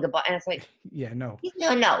hello and goodbye. And it's like, no,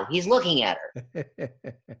 he's looking at her.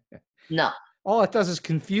 No. All it does is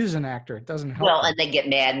confuse an actor. It doesn't help. Well, and they get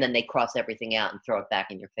mad, and then they cross everything out and throw it back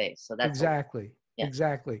in your face. So that's exactly. Yeah.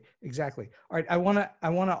 Exactly. All right. I want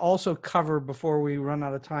to also cover, before we run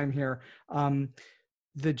out of time here,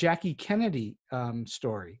 the Jackie Kennedy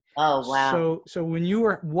story. Oh, wow. So when you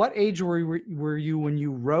were, what age were you when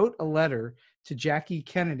you wrote a letter to Jackie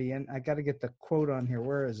Kennedy? And I got to get the quote on here.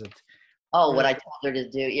 Where is it? Oh, what I told her to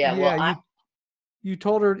do. Yeah. Yeah. Well, You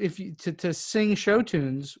told her to sing show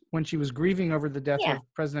tunes when she was grieving over the death yeah. of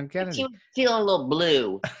President She Kennedy. was feeling a little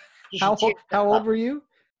blue. She should cheer How herself old up. were you?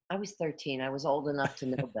 I was 13. I was old enough to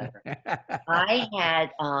know better. I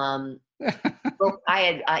had I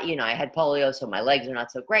had polio, so my legs are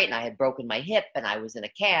not so great, and I had broken my hip, and I was in a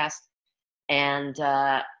cast. And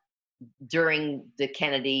during the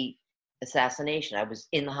Kennedy assassination, I was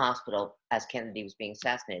in the hospital as Kennedy was being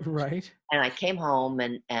assassinated. Right. And I came home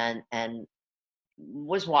and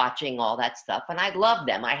was watching all that stuff, and I loved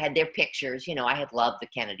them. I had their pictures, I had loved the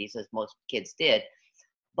Kennedys, as most kids did.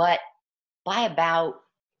 But by about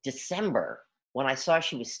December, when I saw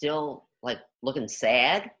she was still like looking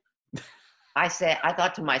sad, I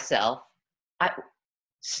thought to myself,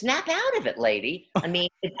 snap out of it, lady. I mean,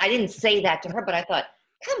 I didn't say that to her, but I thought,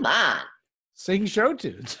 come on. Sing show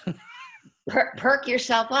tunes. Perk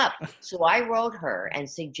yourself up. So I wrote her and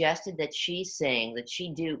suggested that she sing, that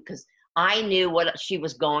she do, because I knew what she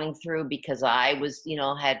was going through, because I was,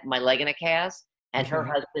 had my leg in a cast, and her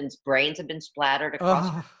husband's brains had been splattered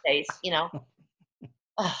across her face,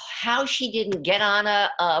 Oh, how she didn't get on a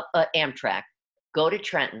Amtrak, go to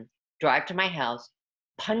Trenton, drive to my house,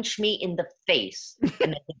 punch me in the face, and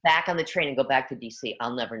then get back on the train and go back to DC.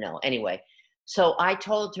 I'll never know. Anyway, so I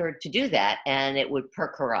told her to do that, and it would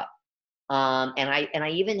perk her up. And I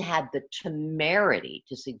even had the temerity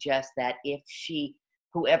to suggest that if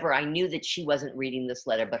whoever, I knew that she wasn't reading this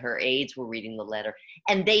letter, but her aides were reading the letter,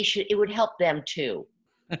 and it would help them too.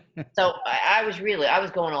 So I was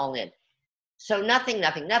going all in. So nothing.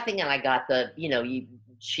 And I got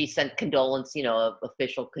she sent condolence,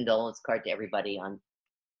 official condolence card to everybody on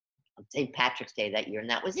St. Patrick's Day that year. And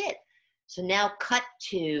that was it. So now cut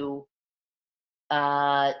to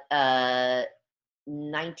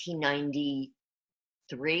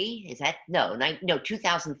 1993. Is that? No,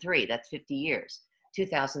 2003. That's 50 years.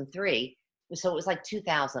 2003. So it was like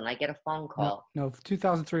 2000. I get a phone call. No,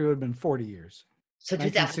 2003 would have been 40 years. So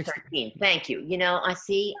 2013. Thank you.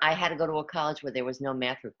 I had to go to a college where there was no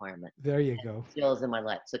math requirement. There you go. Still is in my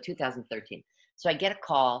life. So 2013. So I get a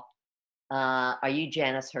call. Are you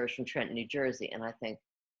Janis Hirsch from Trenton, New Jersey? And I think,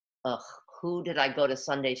 who did I go to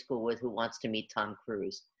Sunday school with who wants to meet Tom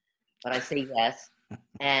Cruise? But I say yes.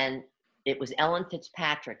 And it was Ellen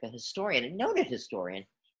Fitzpatrick, a historian, a noted historian,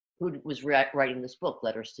 who was writing this book,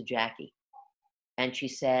 Letters to Jackie. And she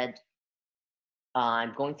said,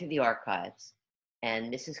 I'm going through the archives,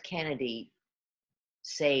 and Mrs. Kennedy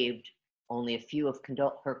saved only a few of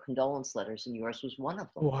her condolence letters, and yours was one of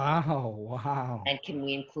them. Wow. And can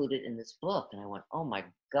we include it in this book? And I went, oh my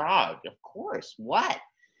God, of course, what?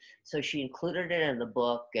 So she included it in the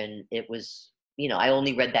book, and it was, I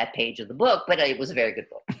only read that page of the book, but it was a very good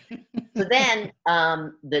book. So then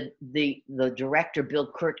the director,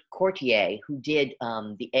 Bill Courtier, who did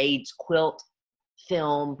the AIDS quilt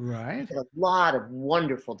film, right, did a lot of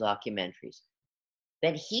wonderful documentaries.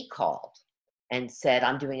 Then he called and said,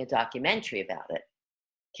 I'm doing a documentary about it.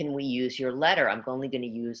 Can we use your letter? I'm only going to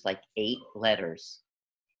use like 8 letters,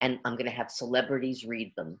 and I'm going to have celebrities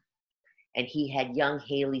read them. And he had young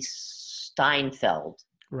Haley Steinfeld.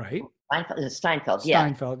 Right. Steinfeld, yeah.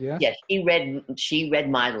 Steinfeld, yeah. Yeah, she read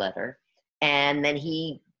my letter. And then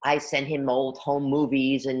I sent him old home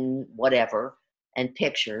movies and whatever, and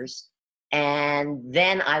pictures. And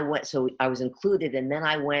then I was included, and then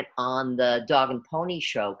I went on the Dog and Pony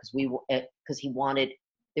show, because he wanted,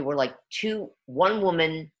 there were like one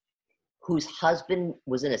woman whose husband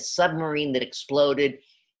was in a submarine that exploded,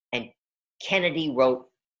 and Kennedy wrote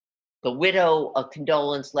the widow a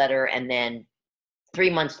condolence letter, and then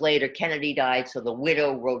 3 months later, Kennedy died, so the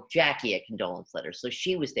widow wrote Jackie a condolence letter. So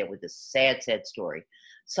she was there with this sad, sad story.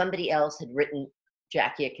 Somebody else had written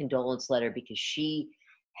Jackie a condolence letter because she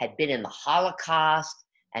had been in the Holocaust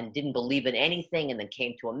and didn't believe in anything, and then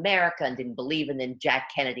came to America and didn't believe, and then Jack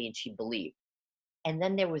Kennedy, and she believed. And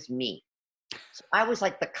then there was me. So I was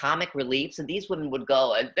like the comic relief. So these women would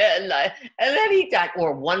go, and then he died.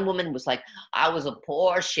 Or one woman was like, I was a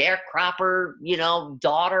poor sharecropper,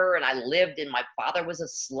 daughter, and I lived, and my father was a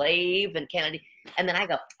slave, and Kennedy. And then I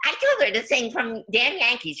go, I told her to sing from Damn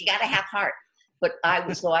Yankees. You got to have heart. But I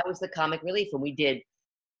was the comic relief, and we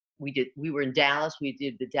were in Dallas. We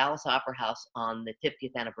did the Dallas Opera House on the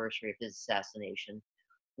 50th anniversary of his assassination.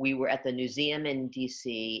 We were at the museum in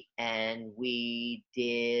DC, and we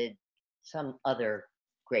did some other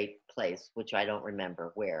great place, which I don't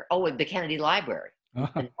remember where. Oh, at the Kennedy Library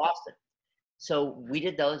in Boston. So we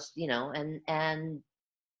did those, and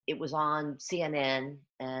it was on CNN,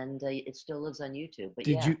 and it still lives on YouTube. But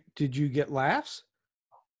did you get laughs?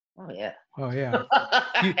 Oh yeah. Oh yeah.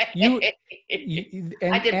 I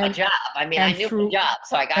did my job. I mean, I knew my job,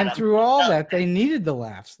 so I got them. And through all that, they needed the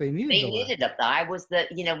laughs. They needed them. I was the,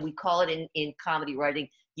 we call it in comedy writing,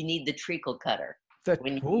 you need the treacle cutter.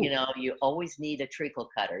 You always need a treacle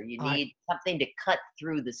cutter. You need something to cut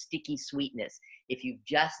through the sticky sweetness. If you've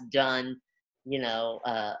just done,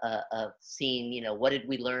 a scene, what did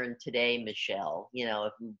we learn today, Michelle?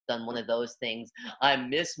 If you've done one of those things, I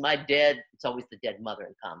miss my dead, it's always the dead mother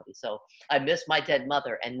in comedy. So I miss my dead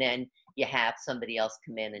mother. And then you have somebody else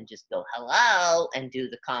come in and just go, hello, and do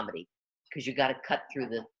the comedy. Because you got to cut through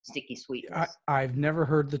the sticky sweetness. I've never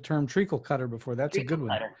heard the term treacle cutter before. That's a good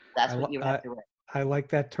one. That's what you have to write. I like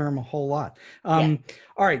that term a whole lot. All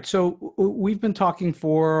right. So we've been talking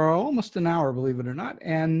for almost an hour, believe it or not.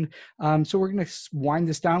 And so we're going to wind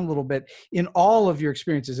this down a little bit. In all of your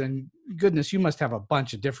experiences, and goodness, you must have a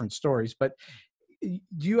bunch of different stories, but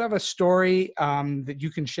do you have a story that you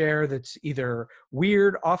can share that's either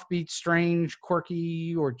weird, offbeat, strange,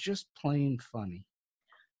 quirky, or just plain funny?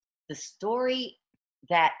 The story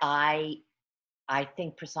that I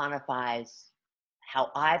think personifies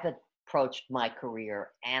how I've approached my career,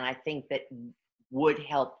 and I think that would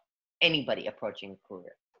help anybody approaching a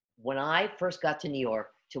career. When I first got to New York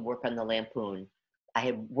to work on the Lampoon, I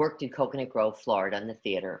had worked in Coconut Grove, Florida, in the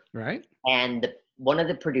theater. Right. And one of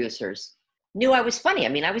the producers knew I was funny. I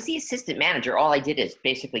mean, I was the assistant manager. All I did is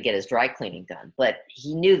basically get his dry cleaning done. But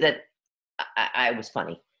he knew that I was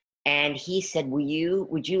funny. And he said, would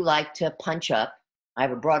you like to punch up? I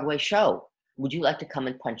have a Broadway show. Would you like to come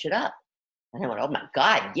and punch it up? And I went, oh my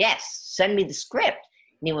God, yes, send me the script.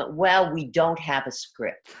 And he went, well, we don't have a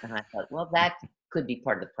script. And I thought, well, that could be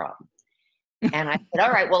part of the problem. And I said,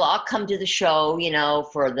 all right, well, I'll come to the show,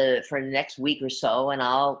 for the next week or so, and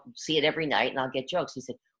I'll see it every night and I'll get jokes. He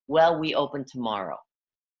said, well, we open tomorrow.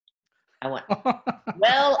 I went,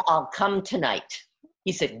 well, I'll come tonight.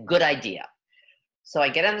 He said, good idea. So I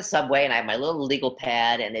get on the subway and I have my little legal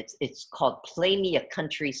pad, and it's called Play Me a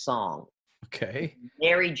Country Song. Okay.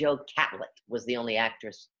 Mary Jo Catlett was the only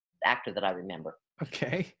actor that I remember.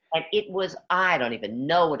 Okay. And it was, I don't even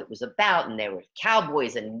know what it was about. And there were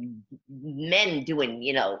cowboys and men doing,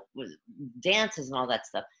 dances and all that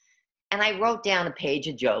stuff. And I wrote down a page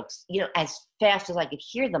of jokes, as fast as I could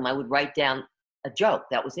hear them, I would write down a joke.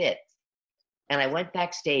 That was it. And I went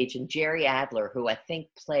backstage, and Jerry Adler, who I think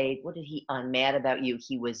played, what did he on Mad About You?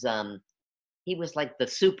 He was like the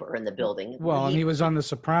super in the building. Well, and he was on The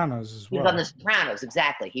Sopranos as well. He was on The Sopranos,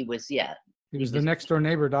 exactly. He was the next door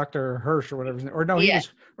neighbor, Dr. Hirsch or whatever his name, or no,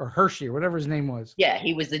 or Hershey, or whatever his name was. Yeah,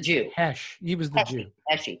 he was the Jew. Hesh, he was the Jew.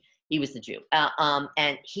 He was the Jew.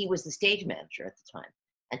 And he was the stage manager at the time.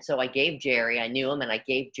 And so I knew him, and I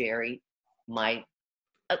gave Jerry my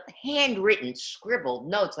handwritten, scribbled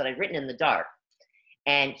notes that I'd written in the dark.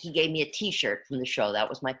 And he gave me a T-shirt from the show. That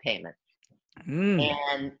was my payment.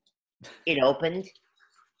 And it opened.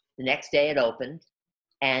 The next day it opened.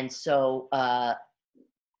 And so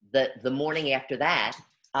the morning after that,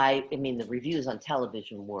 I mean, the reviews on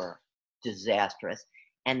television were disastrous.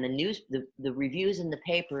 And the reviews in the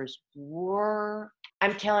papers were,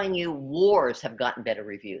 I'm telling you, wars have gotten better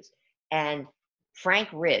reviews. And Frank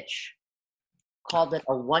Rich called it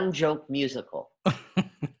a one-joke musical.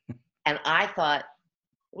 And I thought,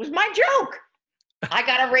 it was my joke. I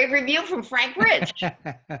got a rave review from Frank Rich.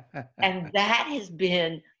 And that has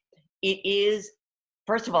been, it is,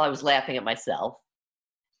 first of all, I was laughing at myself.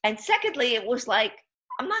 And secondly, it was like,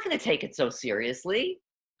 I'm not going to take it so seriously.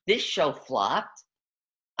 This show flopped.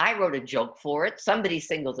 I wrote a joke for it. Somebody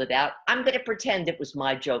singled it out. I'm going to pretend it was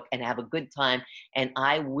my joke and have a good time. And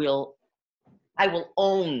I will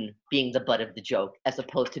own being the butt of the joke as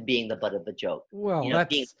opposed to being the butt of the joke. Well,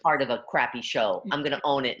 being part of a crappy show. I'm going to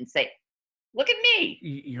own it and say, look at me.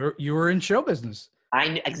 You were in show business. I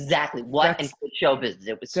knew exactly what in show business.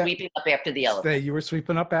 It was sweeping up after the elephant. You were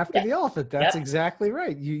sweeping up after the elephant. That's exactly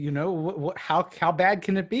right. How bad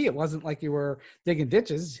can it be? It wasn't like you were digging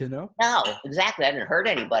ditches, No, exactly. I didn't hurt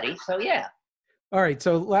anybody. So yeah. All right.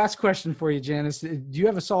 So last question for you, Janis. Do you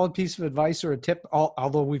have a solid piece of advice or a tip?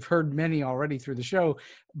 Although we've heard many already through the show,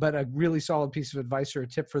 but a really solid piece of advice or a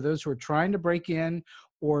tip for those who are trying to break in,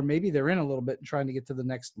 or maybe they're in a little bit and trying to get to the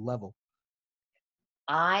next level.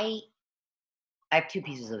 I have two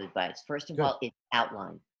pieces of advice. First of all, it's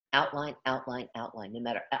outline. No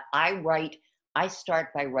matter, I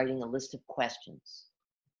start by writing a list of questions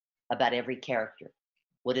about every character.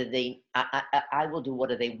 What do they, I will do, what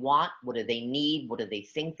do they want? What do they need? What do they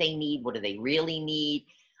think they need? What do they really need?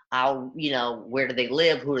 I'll, where do they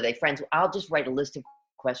live? Who are they friends with? I'll just write a list of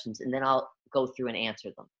questions and then I'll go through and answer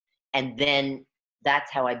them. And then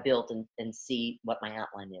that's how I built and see what my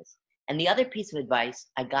outline is. And the other piece of advice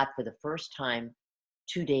I got for the first time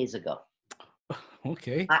 2 days ago.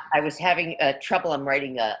 Okay. I was having trouble. I'm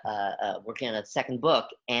writing working on a second book,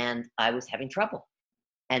 and I was having trouble.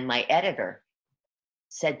 And my editor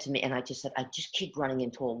said to me, and I just said, I just keep running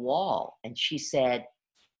into a wall. And she said,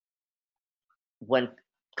 when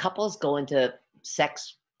couples go into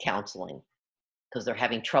sex counseling because they're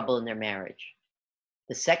having trouble in their marriage,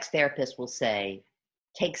 the sex therapist will say,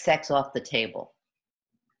 take sex off the table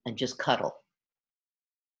and just cuddle.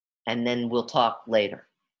 And then we'll talk later.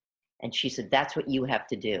 And she said, that's what you have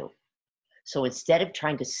to do. So instead of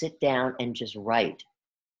trying to sit down and just write,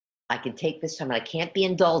 I can take this time, and I can't be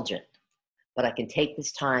indulgent, but I can take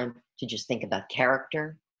this time to just think about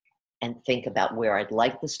character and think about where I'd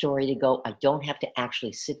like the story to go. I don't have to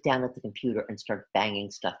actually sit down at the computer and start banging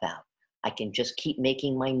stuff out. I can just keep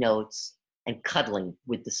making my notes and cuddling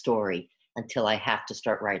with the story until I have to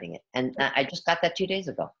start writing it. And I just got that 2 days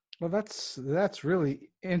ago. Well, that's really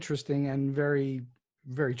interesting and very,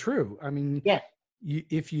 very true. I mean, yeah,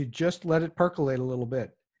 if you just let it percolate a little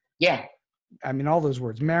bit. Yeah. I mean, all those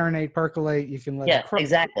words, marinate, percolate, you can let it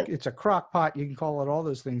exactly. It's a crock pot. You can call it all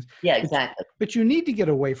those things. Yeah, exactly. But you need to get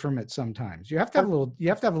away from it sometimes. You have to have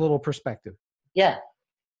a little perspective. Yeah.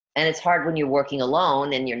 And it's hard when you're working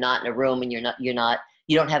alone and you're not in a room and you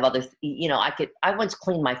don't have other, I once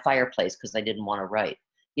cleaned my fireplace because I didn't want to write.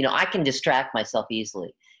 I can distract myself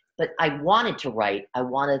easily, but I wanted to write.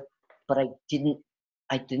 But I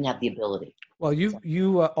didn't have the ability. Well,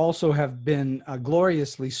 you also have been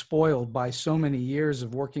gloriously spoiled by so many years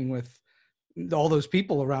of working with all those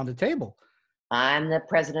people around the table. I'm the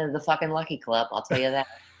president of the fucking Lucky Club. I'll tell you that.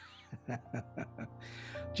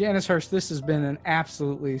 Janis Hirsch, this has been an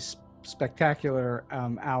absolutely spectacular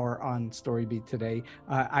hour on StoryBeat today.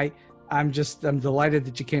 I'm delighted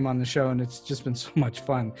that you came on the show, and it's just been so much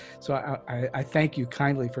fun. So I thank you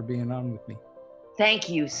kindly for being on with me. Thank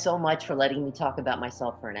you so much for letting me talk about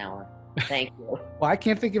myself for an hour. Thank you. Well, I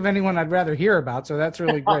can't think of anyone I'd rather hear about, so that's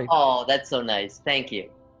really great. Oh, that's so nice. Thank you.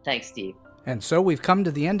 Thanks, Steve. And so we've come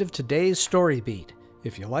to the end of today's StoryBeat.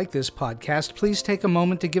 If you like this podcast, please take a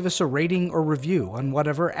moment to give us a rating or review on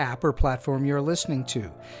whatever app or platform you're listening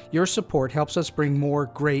to. Your support helps us bring more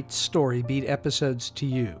great StoryBeat episodes to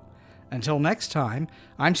you. Until next time,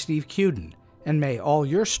 I'm Steve Cuden, and may all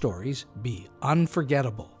your stories be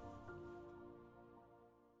unforgettable.